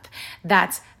first month.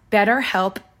 That's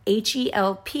BetterHelp,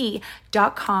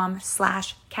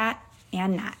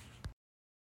 HELP.com/catandnat.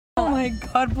 Oh my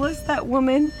God, bless that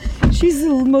woman. She's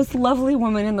the most lovely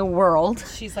woman in the world.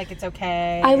 She's like, it's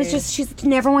okay. She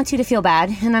never wants you to feel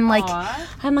bad. And I'm like,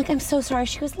 I'm so sorry.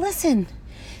 She goes, listen,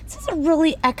 this is a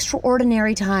really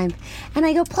extraordinary time. And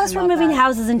I go, plus we're moving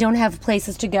houses and don't have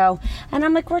places to go. And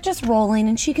I'm like, we're just rolling.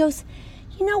 And she goes,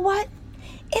 you know what?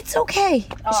 It's okay.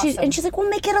 Awesome. She's like, we'll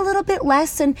make it a little bit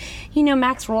less. And,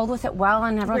 Max rolled with it well.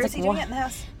 And everyone's Where's like, he doing it in the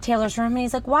house? Taylor's room. And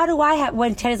he's like,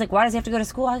 when Teddy's like, why does he have to go to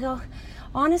school? I go,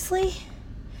 honestly,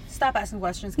 stop asking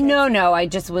questions, kids. No, I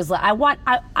just was like, I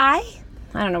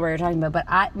don't know what you're talking about,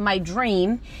 but my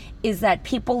dream is that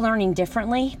people learning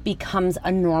differently becomes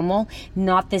a normal,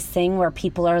 not this thing where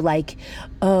people are like,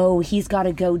 oh, he's got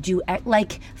to go do,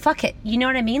 fuck it. You know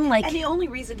what I mean? Like, and the only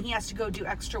reason he has to go do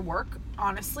extra work,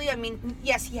 honestly, I mean,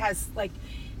 yes, he has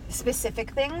specific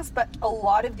things, but a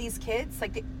lot of these kids,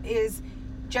 is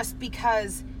just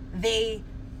because they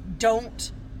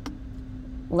don't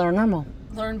learn normal.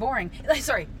 Learn boring.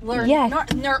 Sorry, learn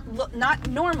not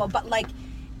normal, but like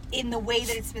in the way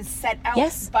that it's been set out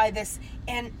by this.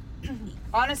 And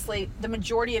honestly, the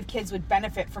majority of kids would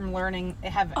benefit from learning,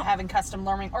 having custom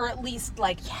learning, or at least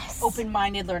like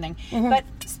open-minded learning. But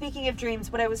speaking of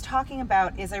dreams, what I was talking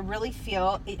about is I really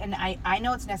feel, and I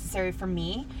know it's necessary for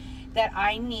me, that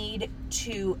I need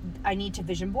to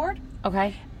vision board.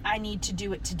 Okay. I need to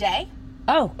do it today.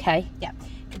 Oh, okay. Yeah.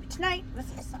 Could be tonight,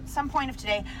 some point of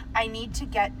today. I need to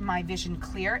get my vision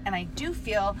clear, and I do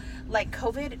feel like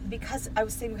COVID, because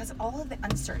of all of the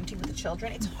uncertainty with the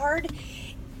children, it's hard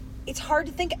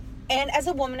to think, and as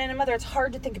a woman and a mother, it's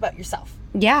hard to think about yourself.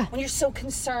 Yeah. When you're so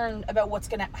concerned about what's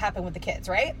going to happen with the kids,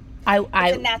 right? It's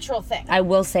a natural thing. I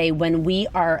will say, when we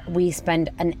spend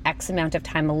an X amount of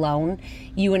time alone,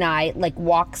 you and I, like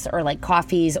walks or like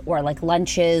coffees or like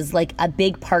lunches, like a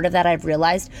big part of that I've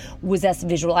realized was us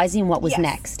visualizing what was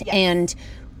next. Yes. And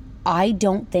I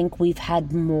don't think we've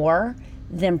had more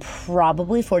than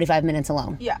probably 45 minutes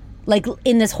alone. Yeah. Like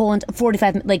in this whole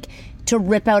 45, like to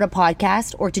rip out a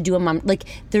podcast or to do a mom, like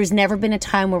there's never been a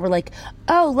time where we're like,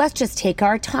 oh, let's just take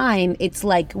our time. It's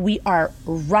like we are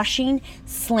rushing,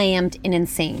 slammed, and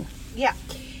insane. Yeah.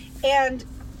 And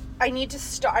I need to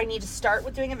start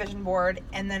with doing a vision board,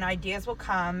 and then ideas will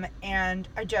come. And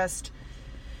I just,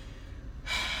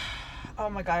 oh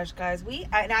my gosh, guys,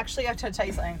 and actually I have to tell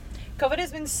you something. COVID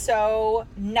has been so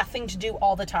nothing to do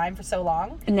all the time for so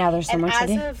long. And now there's so much to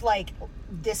do. And as of like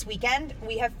this weekend,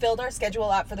 we have filled our schedule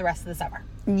up for the rest of the summer.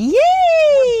 Yay!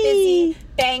 We're busy.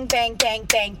 Bang, bang, bang,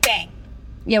 bang, bang.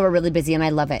 Yeah, we're really busy, and I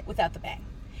love it. Without the bang.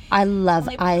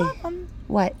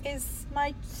 What? Is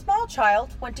my small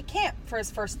child went to camp for his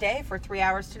first day for 3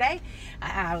 hours today.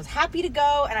 I was happy to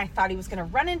go, and I thought he was going to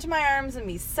run into my arms and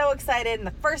be so excited. And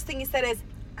the first thing he said is,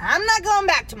 I'm not going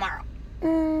back tomorrow.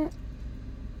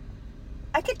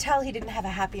 I could tell he didn't have a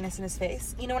happiness in his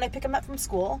face. You know, when I pick him up from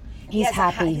school, he's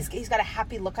happy. He's got a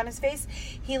happy look on his face.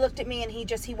 He looked at me and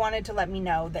he wanted to let me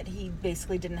know that he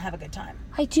basically didn't have a good time.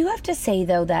 I do have to say,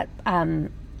 though, that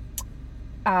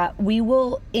we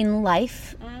will, in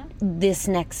life, these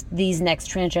next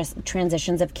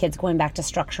transitions of kids going back to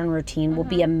structure and routine will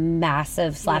be a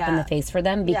massive slap in the face for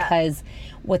them, because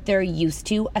what they're used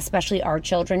to, especially our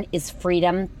children, is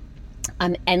freedom,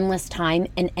 endless time,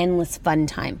 and endless fun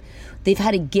time. They've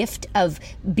had a gift of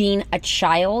being a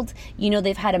child. You know,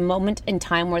 they've had a moment in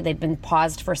time where they've been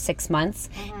paused for 6 months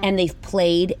and they've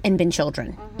played and been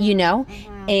children, you know?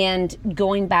 And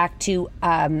going back to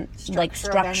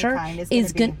structure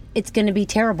is it's going to be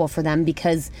terrible for them,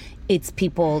 because it's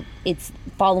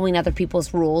following other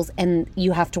people's rules, and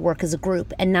you have to work as a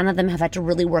group, and none of them have had to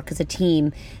really work as a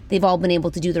team. They've all been able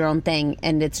to do their own thing,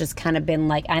 and it's just kind of been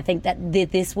like, I think that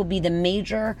this will be the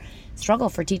major struggle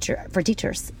for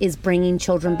teachers is bringing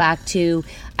children back to,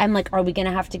 I'm like, are we going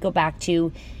to have to go back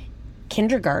to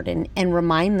kindergarten and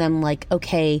remind them, like,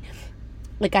 okay,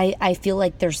 like I feel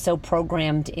like they're so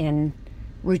programmed in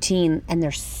routine, and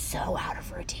they're so out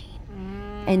of routine.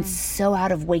 And so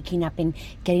out of waking up and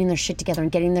getting their shit together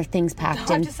and getting their things packed.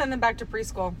 I'll have to send them back to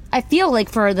preschool. I feel like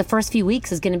for the first few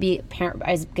weeks is going to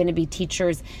be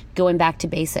teachers going back to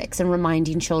basics and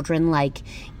reminding children, like,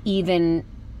 even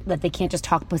that they can't just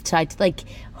talk with tight. Like,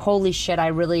 holy shit,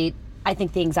 I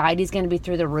think the anxiety is going to be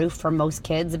through the roof for most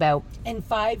kids about. And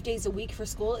 5 days a week for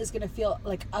school is going to feel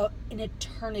like an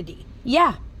eternity.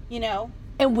 Yeah. You know?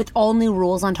 And with all new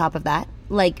rules on top of that,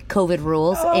 like COVID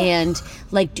rules, and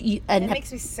like, and it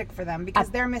makes me sick for them, because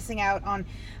they're missing out on,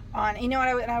 you know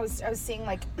what? I was seeing,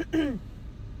 like, we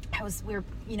were,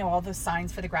 you know, all those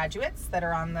signs for the graduates that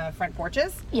are on the front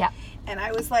porches. Yeah. And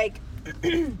I was like,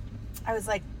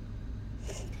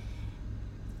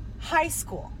 high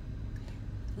school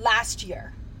last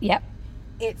year. Yep.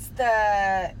 It's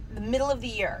the middle of the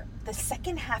year. The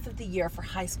second half of the year for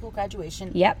high school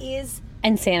graduation is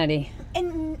insanity,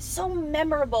 and so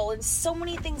memorable, and so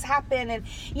many things happen, and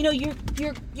you know, you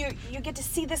get to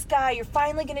see this guy, you're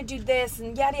finally going to do this,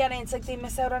 and yada yada. And it's like they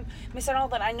miss out on all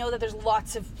that. I know that there's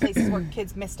lots of places where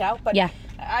kids missed out, but when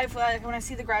I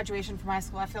see the graduation from high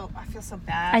school, I feel so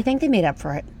bad. I think they made up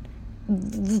for it,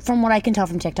 from what I can tell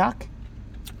from TikTok.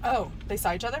 Oh, they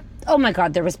saw each other? Oh my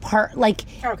God, there was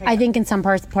I think in some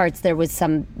parts there was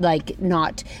some, like,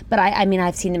 not, but I mean,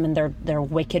 I've seen them in their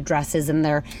wicked dresses, and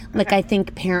their, like, I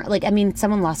think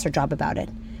someone lost their job about it,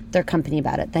 their company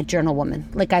about it, that journal woman.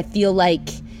 Like, I feel like,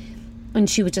 and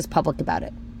she was just public about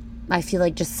it. I feel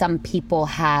like just some people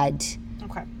had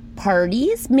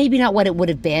parties, maybe not what it would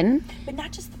have been. But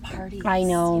not just the parties. I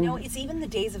know. You know, it's even the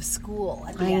days of school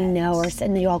at the I end. know.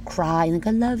 And they all cry and like,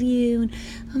 I love you, and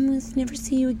I'm going to never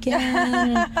see you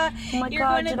again. And, oh my You're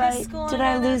God, going to this school did and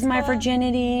I another lose my school.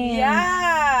 virginity?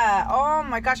 Yeah. Oh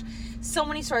my gosh. So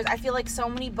many stories. I feel like so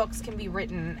many books can be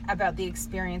written about the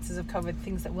experiences of COVID,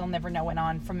 things that we'll never know went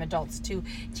on, from adults to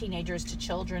teenagers to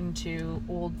children to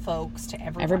old folks to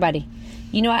everyone. Everybody.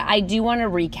 You know, I do want to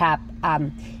recap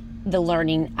the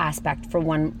learning aspect for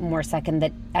one more second,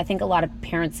 that I think a lot of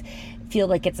parents feel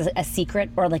like it's a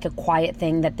secret or like a quiet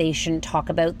thing that they shouldn't talk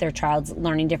about their child's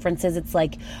learning differences. It's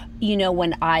like, you know,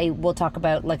 when I will talk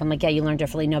about, like, I'm like, yeah, you learn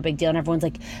differently, no big deal. And everyone's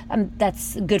like,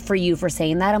 that's good for you for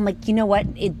saying that. I'm like, you know what?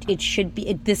 It should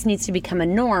be, this needs to become a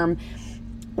norm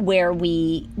where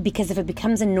because if it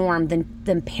becomes a norm,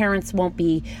 then parents won't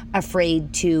be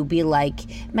afraid to be like,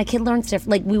 my kid learns different.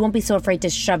 Like, we won't be so afraid to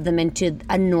shove them into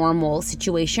a normal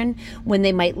situation when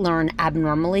they might learn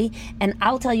abnormally. And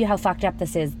I'll tell you how fucked up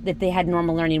this is, that they had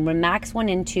normal learning. When Max went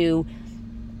into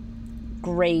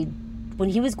when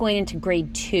he was going into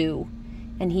grade 2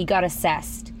 and he got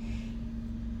assessed,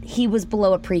 he was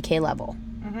below a pre-K level.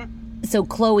 So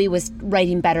Chloe was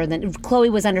writing better than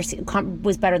Chloe was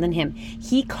better than him.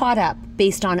 He caught up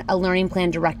based on a learning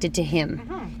plan directed to him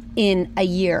in a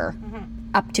year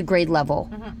up to grade level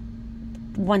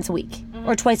once a week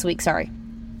or twice a week,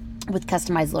 with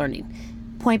customized learning.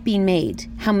 Point being made,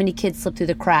 how many kids slip through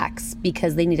the cracks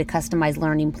because they need a customized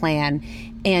learning plan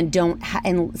and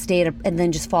and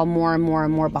then just fall more and more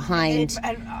and more behind.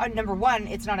 And number one,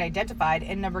 it's not identified,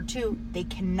 and number two, they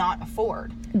cannot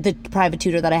afford the private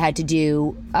tutor that I had to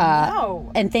do.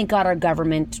 No. And thank God our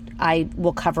government, I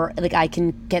will cover, like, I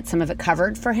can get some of it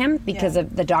covered for him because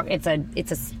of the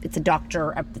it's a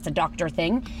doctor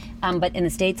thing. But in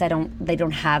the States, they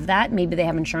don't have that. Maybe they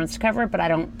have insurance to cover it, but I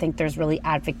don't think there's really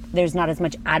there's not as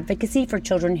much advocacy for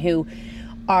children who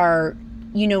are,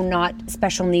 you know, not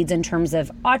special needs in terms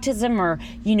of autism or,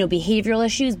 you know, behavioral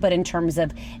issues, but in terms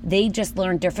of they just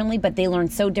learn differently, but they learn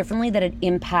so differently that it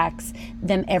impacts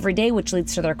them every day, which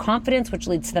leads to their confidence, which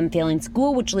leads to them failing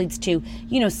school, which leads to,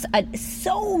 you know,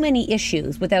 so many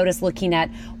issues without us looking at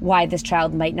why this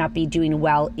child might not be doing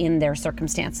well in their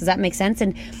circumstance. Does that make sense?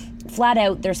 And flat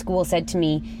out, their school said to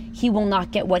me, he will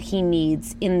not get what he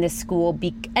needs in this school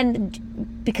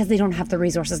because they don't have the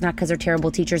resources, not because they're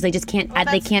terrible teachers. They just can't.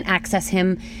 They can't access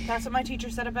him. That's what my teacher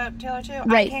said about Taylor too.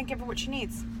 Right. I can't give her what she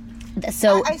needs.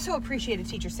 So I so appreciate a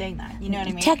teacher saying that. You know what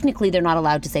I mean? Technically, they're not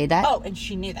allowed to say that. Oh, and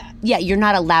she knew that. Yeah, you're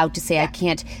not allowed to say I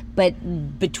can't.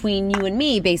 But between you and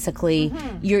me, basically,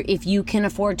 if you can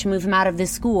afford to move him out of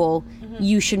this school,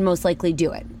 you should most likely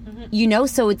do it. You know,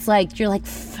 so it's like, you're like,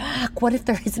 fuck, what if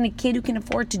there isn't a kid who can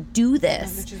afford to do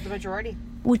this? Which is the majority.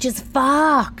 Which is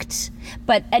fucked.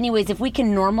 But anyways, if we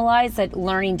can normalize that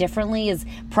learning differently is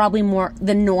probably more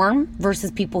the norm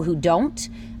versus people who don't,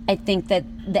 I think that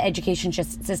the education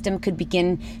system could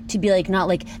begin to be like, not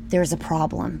like there's a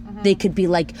problem. They could be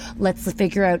like, let's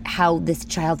figure out how this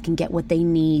child can get what they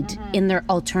need in their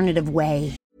alternative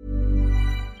way.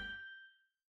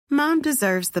 Mom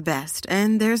deserves the best,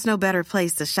 and there's no better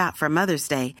place to shop for Mother's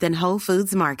Day than Whole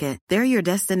Foods Market. They're your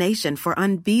destination for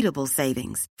unbeatable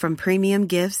savings, from premium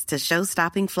gifts to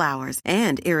show-stopping flowers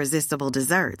and irresistible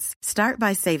desserts. Start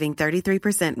by saving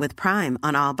 33% with Prime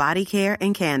on all body care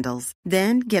and candles.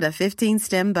 Then get a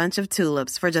 15-stem bunch of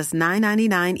tulips for just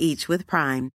 $9.99 each with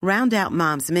Prime. Round out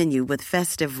Mom's menu with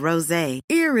festive rosé,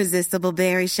 irresistible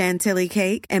berry chantilly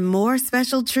cake, and more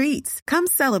special treats. Come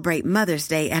celebrate Mother's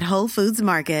Day at Whole Foods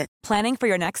Market. Planning for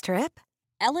your next trip?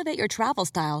 Elevate your travel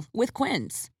style with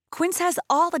Quince. Quince has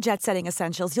all the jet-setting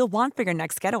essentials you'll want for your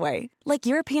next getaway, like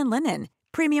European linen,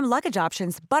 premium luggage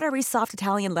options, buttery soft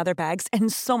Italian leather bags,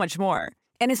 and so much more.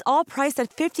 And is all priced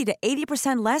at 50 to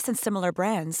 80% less than similar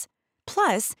brands.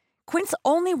 Plus, Quince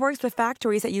only works with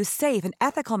factories that use safe and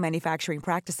ethical manufacturing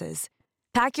practices.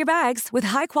 Pack your bags with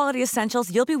high-quality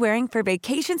essentials you'll be wearing for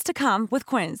vacations to come with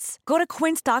Quince. Go to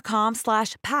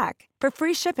quince.com/pack for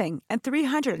free shipping and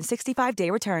 365-day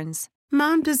returns.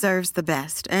 Mom deserves the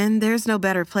best, and there's no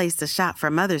better place to shop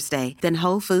for Mother's Day than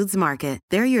Whole Foods Market.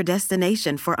 They're your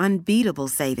destination for unbeatable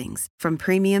savings, from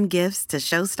premium gifts to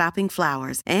show-stopping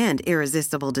flowers and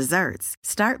irresistible desserts.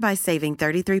 Start by saving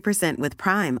 33% with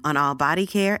Prime on all body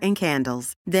care and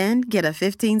candles. Then get a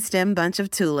 15-stem bunch of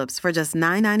tulips for just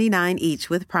 $9.99 each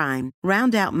with Prime.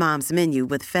 Round out Mom's menu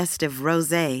with festive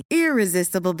rosé,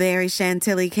 irresistible berry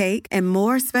chantilly cake, and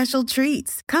more special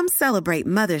treats. Come celebrate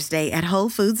Mother's Day at Whole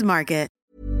Foods Market.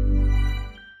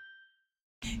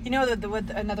 You know,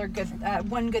 another good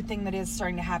one good thing that is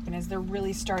starting to happen is they're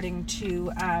really starting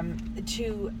to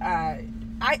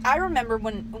I remember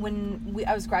when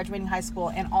I was graduating high school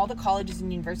and all the colleges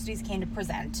and universities came to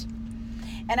present.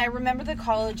 And I remember the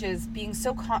colleges being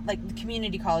so, like the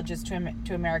community colleges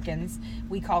to Americans,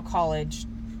 we call college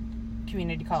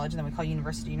community college, and then we call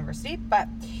university. But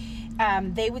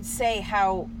they would say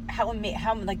how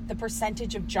like the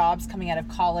percentage of jobs coming out of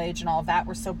college and all of that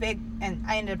were so big. And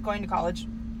I ended up going to college,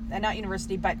 and not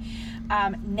university, but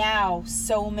now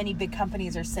so many big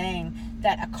companies are saying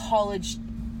that a college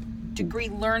degree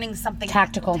learning something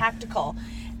tactical.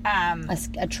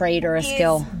 A trade or a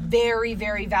skill. Very,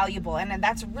 very valuable, and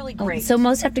that's really great. So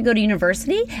most have to go to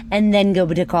university and then go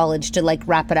to college to like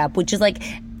wrap it up, which is like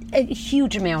a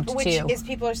huge amount too. Which is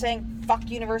people are saying, fuck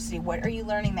university. What are you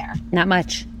learning there? Not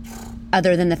much.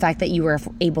 Other than the fact that you were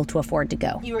able to afford to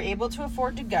go. You were able to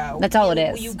afford to go. That's all it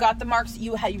is. You got the marks.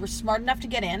 You were smart enough to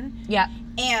get in. Yeah.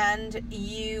 And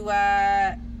you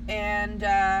and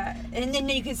then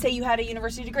you could say you had a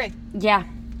university degree. Yeah.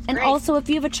 And Great. Also, if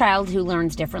you have a child who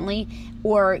learns differently,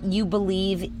 or you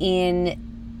believe in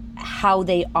how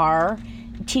they are,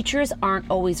 teachers aren't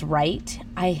always right.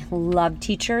 I love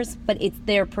teachers, but it's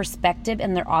their perspective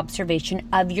and their observation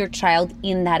of your child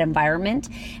in that environment.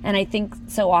 And I think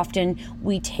so often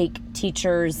we take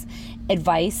teachers'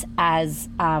 advice as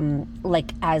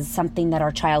as something that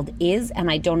our child is, and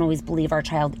I don't always believe our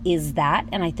child is that.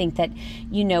 And I think that,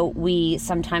 we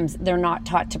sometimes, they're not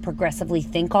taught to progressively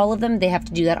think, all of them. They have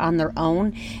to do that on their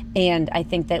own. And I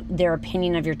think that their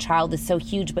opinion of your child is so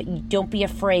huge, but you don't be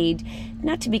afraid,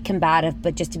 not to be combative,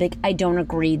 but just to be like, I don't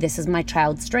agree, this is my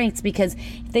child's strengths. Because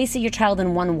if they see your child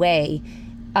in one way,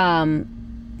 and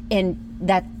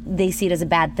that they see it as a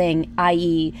bad thing,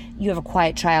 i.e. you have a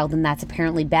quiet child and that's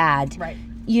apparently bad. Right.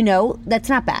 That's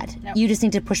not bad. No. You just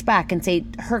need to push back and say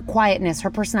her quietness,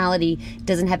 her personality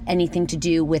doesn't have anything to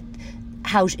do with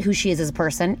who she is as a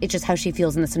person. It's just how she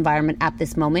feels in this environment at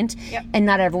this moment. Yep. And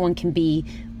not everyone can be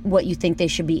what you think they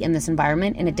should be in this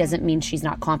environment, and it doesn't mean she's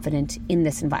not confident in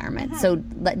this environment. So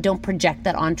don't project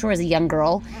that onto her as a young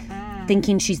girl.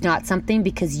 Thinking she's not something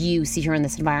because you see her in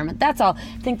this environment. That's all.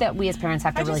 I think that we as parents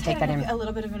have to really take that in. A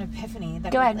little bit of an epiphany.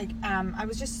 Go ahead. Like, I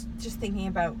was just thinking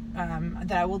about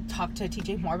that I will talk to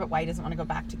TJ more about why he doesn't want to go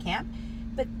back to camp.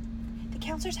 But the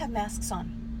counselors have masks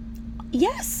on.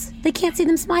 Yes, they can't see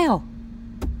them smile.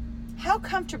 How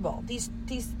comfortable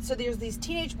so there's these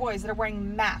teenage boys that are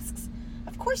wearing masks.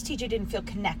 Of course, TJ didn't feel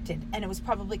connected, and it was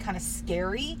probably kind of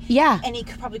scary. Yeah. And he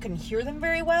probably couldn't hear them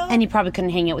very well. And he probably couldn't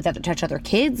hang out with touch other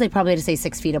kids. They probably had to stay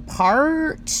 6 feet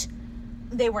apart.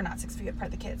 They were not 6 feet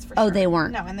apart, the kids, for sure. Oh, they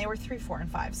weren't? No, and they were 3, 4,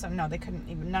 and 5, so no, they couldn't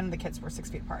even, none of the kids were 6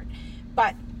 feet apart.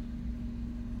 But,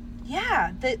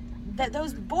 yeah, that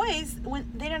those boys,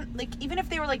 when they didn't, like, even if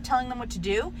they were, like, telling them what to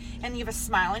do, and you have a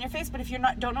smile on your face, but if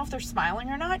don't know if they're smiling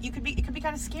or not, it could be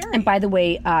kind of scary. And by the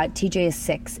way, TJ is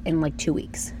 6 in, like, 2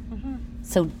 weeks.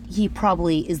 So he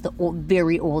probably is the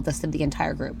very oldest of the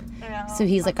entire group. Yeah, so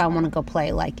he's like, I want to go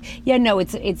play. Like, yeah, no,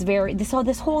 it's very, this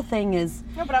whole thing is.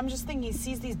 No, but I'm just thinking, he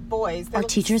sees these boys. Are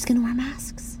teachers going to wear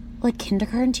masks? Like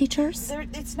kindergarten teachers?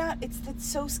 It's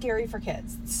so scary for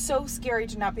kids. It's so scary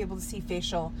to not be able to see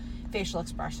facial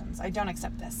expressions. I don't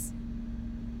accept this.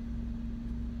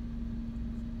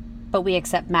 But we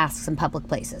accept masks in public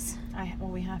places. Well,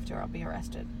 we have to, or I'll be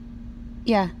arrested.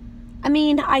 Yeah. I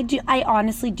mean, I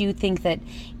honestly do think that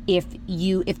if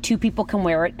 2 people can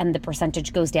wear it and the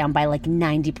percentage goes down by like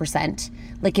 90%,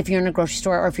 like if you're in a grocery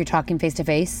store or if you're talking face to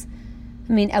face,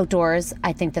 I mean, outdoors,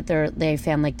 I think that they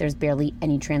found like there's barely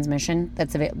any transmission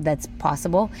that's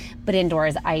possible. But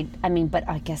indoors, but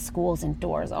I guess schools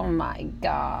indoors. Oh my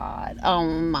God.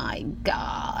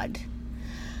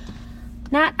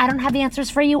 Nat, I don't have the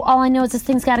answers for you. All I know is this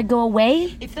thing's got to go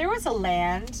away. If there was a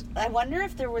land, I wonder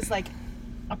if there was like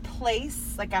a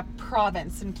place, like a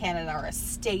province in Canada or a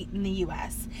state in the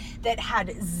U.S. that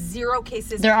had 0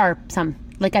 cases. There are some.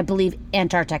 Like, I believe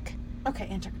Antarctic. Okay,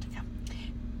 Antarctica.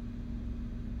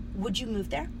 Would you move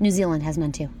there? New Zealand has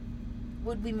none too.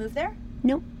 Would we move there?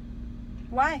 Nope.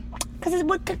 Why? Because it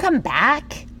would come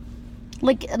back.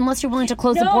 Like, unless you're willing to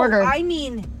close the border. No, I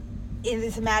mean, in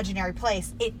this imaginary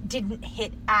place, it didn't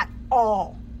hit at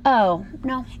all. Oh,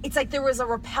 no. It's like there was a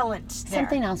repellent there.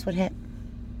 Something else would hit.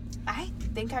 I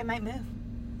think I might move.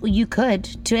 Well, you could.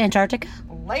 To Antarctica?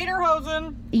 Later,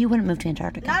 Hosen. You wouldn't move to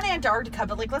Antarctica. Not Antarctica,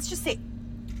 but like, let's just say,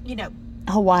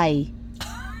 Hawaii.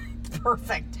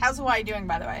 Perfect. How's Hawaii doing,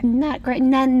 by the way? Not great.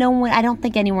 No one. I don't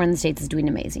think anywhere in the States is doing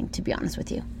amazing, to be honest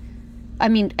with you. I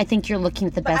mean, I think you're looking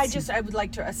at the best. I would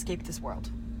like to escape this world.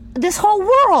 This whole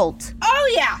world?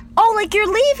 Oh, yeah. Oh, like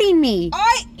you're leaving me.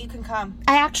 You can come.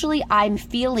 I am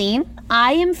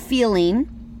feeling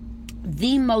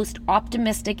the most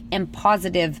optimistic and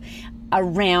positive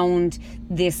around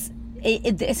this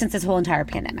since this whole entire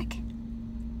pandemic?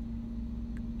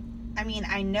 I mean,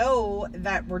 I know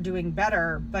that we're doing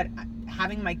better, but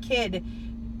having my kid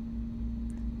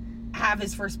have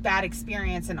his first bad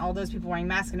experience and all those people wearing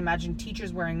masks, and imagine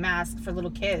teachers wearing masks for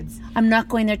little kids. I'm not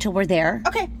going there till we're there.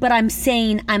 Okay. But I'm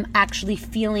saying I'm actually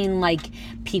feeling like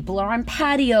people are on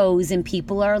patios and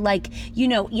people are like,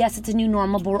 yes, it's a new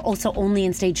normal, but we're also only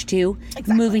in stage 2.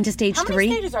 Exactly. Moving to stage 3. How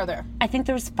many stages are there? I think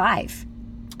there's 5.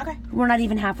 Okay. We're not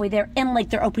even halfway there. And like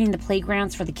they're opening the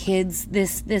playgrounds for the kids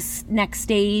this next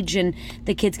stage, and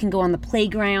the kids can go on the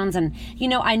playgrounds. And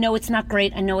I know it's not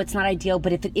great. I know it's not ideal,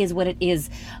 but if it is what it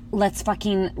is, let's start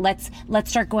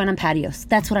going on patios.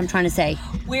 That's what I'm trying to say.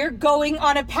 We're going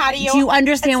on a patio. Do you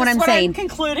understand what I'm saying? I'm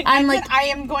concluding. I'm like, I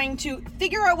am going to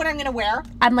figure out what I'm going to wear.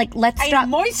 I'm like, let's stop. I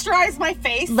moisturize my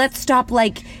face. Let's stop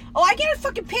like. Oh, I gotta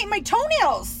fucking paint my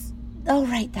toenails. Oh,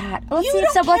 right, that. Let's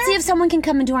see if someone can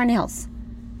come and do our nails.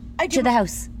 To the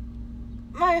house.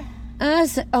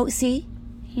 See?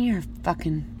 You're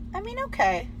fucking... I mean,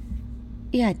 okay.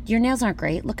 Yeah, your nails aren't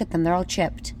great. Look at them. They're all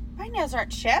chipped. My nails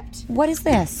aren't chipped. What is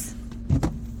this?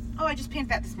 Oh, I just painted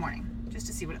that this morning. Just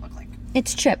to see what it looked like.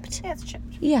 It's chipped. Yeah, it's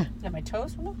chipped. Yeah. Is that my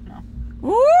toes? No.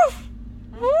 Woof!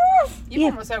 Woof!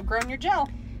 You've almost outgrown your gel.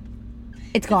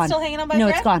 It's gone. Still hanging on my No,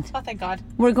 thread? it's gone. Oh, thank God.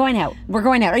 We're going out.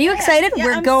 Are you excited? Yeah,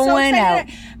 we're going out.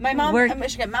 My mom, I'm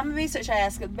should get mama babysitter. Should I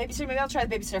ask the babysitter? Maybe I'll try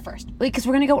the babysitter first. Because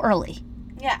we're going to go early.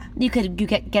 Yeah. You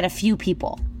get a few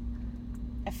people.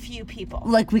 A few people.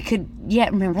 Like we could,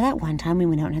 remember that one time we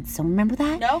went out and had remember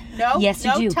that? No. Yes,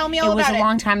 you do. Tell me all about it. It was a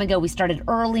long time ago. We started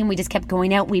early and we just kept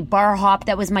going out. We bar hopped.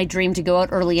 That was my dream, to go out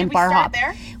early and bar hop.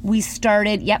 There? We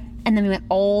started, and then we went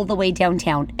all the way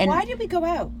downtown. And why did we go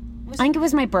out? I think it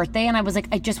was my birthday, and I was like,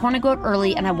 I just want to go out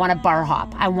early, and I want to bar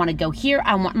hop. I want to go here.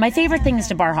 My favorite thing is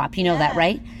to bar hop. You know that,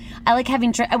 right? I like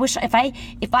having. I wish if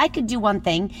I could do one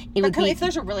thing, it would be. If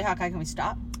there's a really hot guy, can we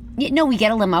stop? No, we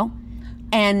get a limo.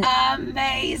 And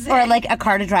amazing. Or like a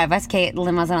car to drive us. Okay,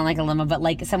 limos, I don't like a limo, but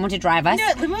like someone to drive us.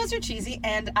 Limos are cheesy,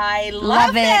 and I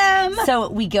love them. So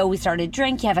we start a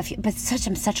drink. You have a few, but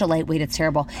I'm such a lightweight. It's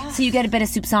terrible. So you get a bit of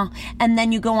soupçon, and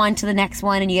then you go on to the next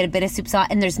one, and you get a bit of soupçon,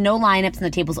 and there's no lineups, and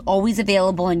the table's always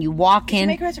available, and you walk in. Did you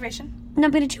make a reservation? No,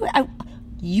 I'm gonna do it.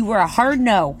 You were a hard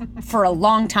no for a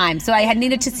long time, so I had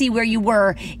needed to see where you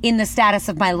were in the status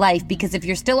of my life, because if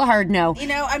you're still a hard no...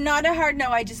 I'm not a hard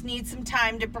no, I just need some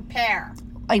time to prepare.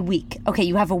 A week. Okay,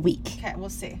 you have a week. Okay, we'll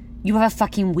see. You have a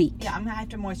fucking week. Yeah, I'm gonna have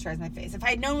to moisturize my face. If I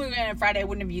had known we were going on Friday, I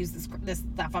wouldn't have used this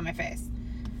stuff on my face.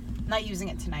 I'm not using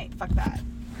it tonight. Fuck that.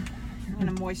 I'm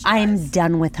gonna moisturize. I'm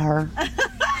done with her.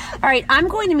 All right, I'm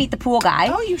going to meet the pool guy.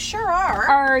 Oh, you sure are.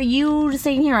 Are you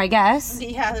staying here, I guess?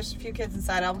 Yeah, there's a few kids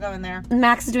inside. I'll go in there.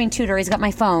 Max is doing tutor. He's got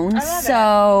my phone. I love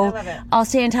so it. I'll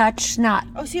stay in touch.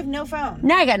 Oh, so you have no phone?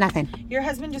 No, I got nothing. Your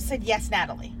husband just said, yes,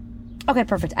 Natalie. Okay,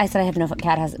 perfect. I said I have no phone.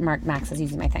 Kat has Max is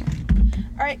using my thing.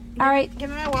 All right. Give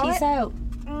me my wallet. Peace out.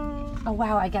 Oh,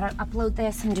 wow. I got to upload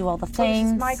this and do all the things.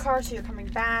 This is my car, so you're coming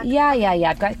back. Yeah.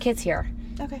 I've got kids here.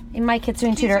 Okay. And my kid's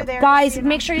doing tutor. Guys,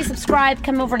 make sure you subscribe.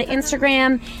 Come over to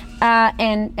Instagram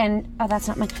and that's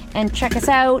not mine. And check us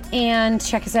out and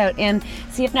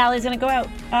see if Natalie's gonna go out.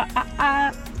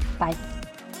 Bye.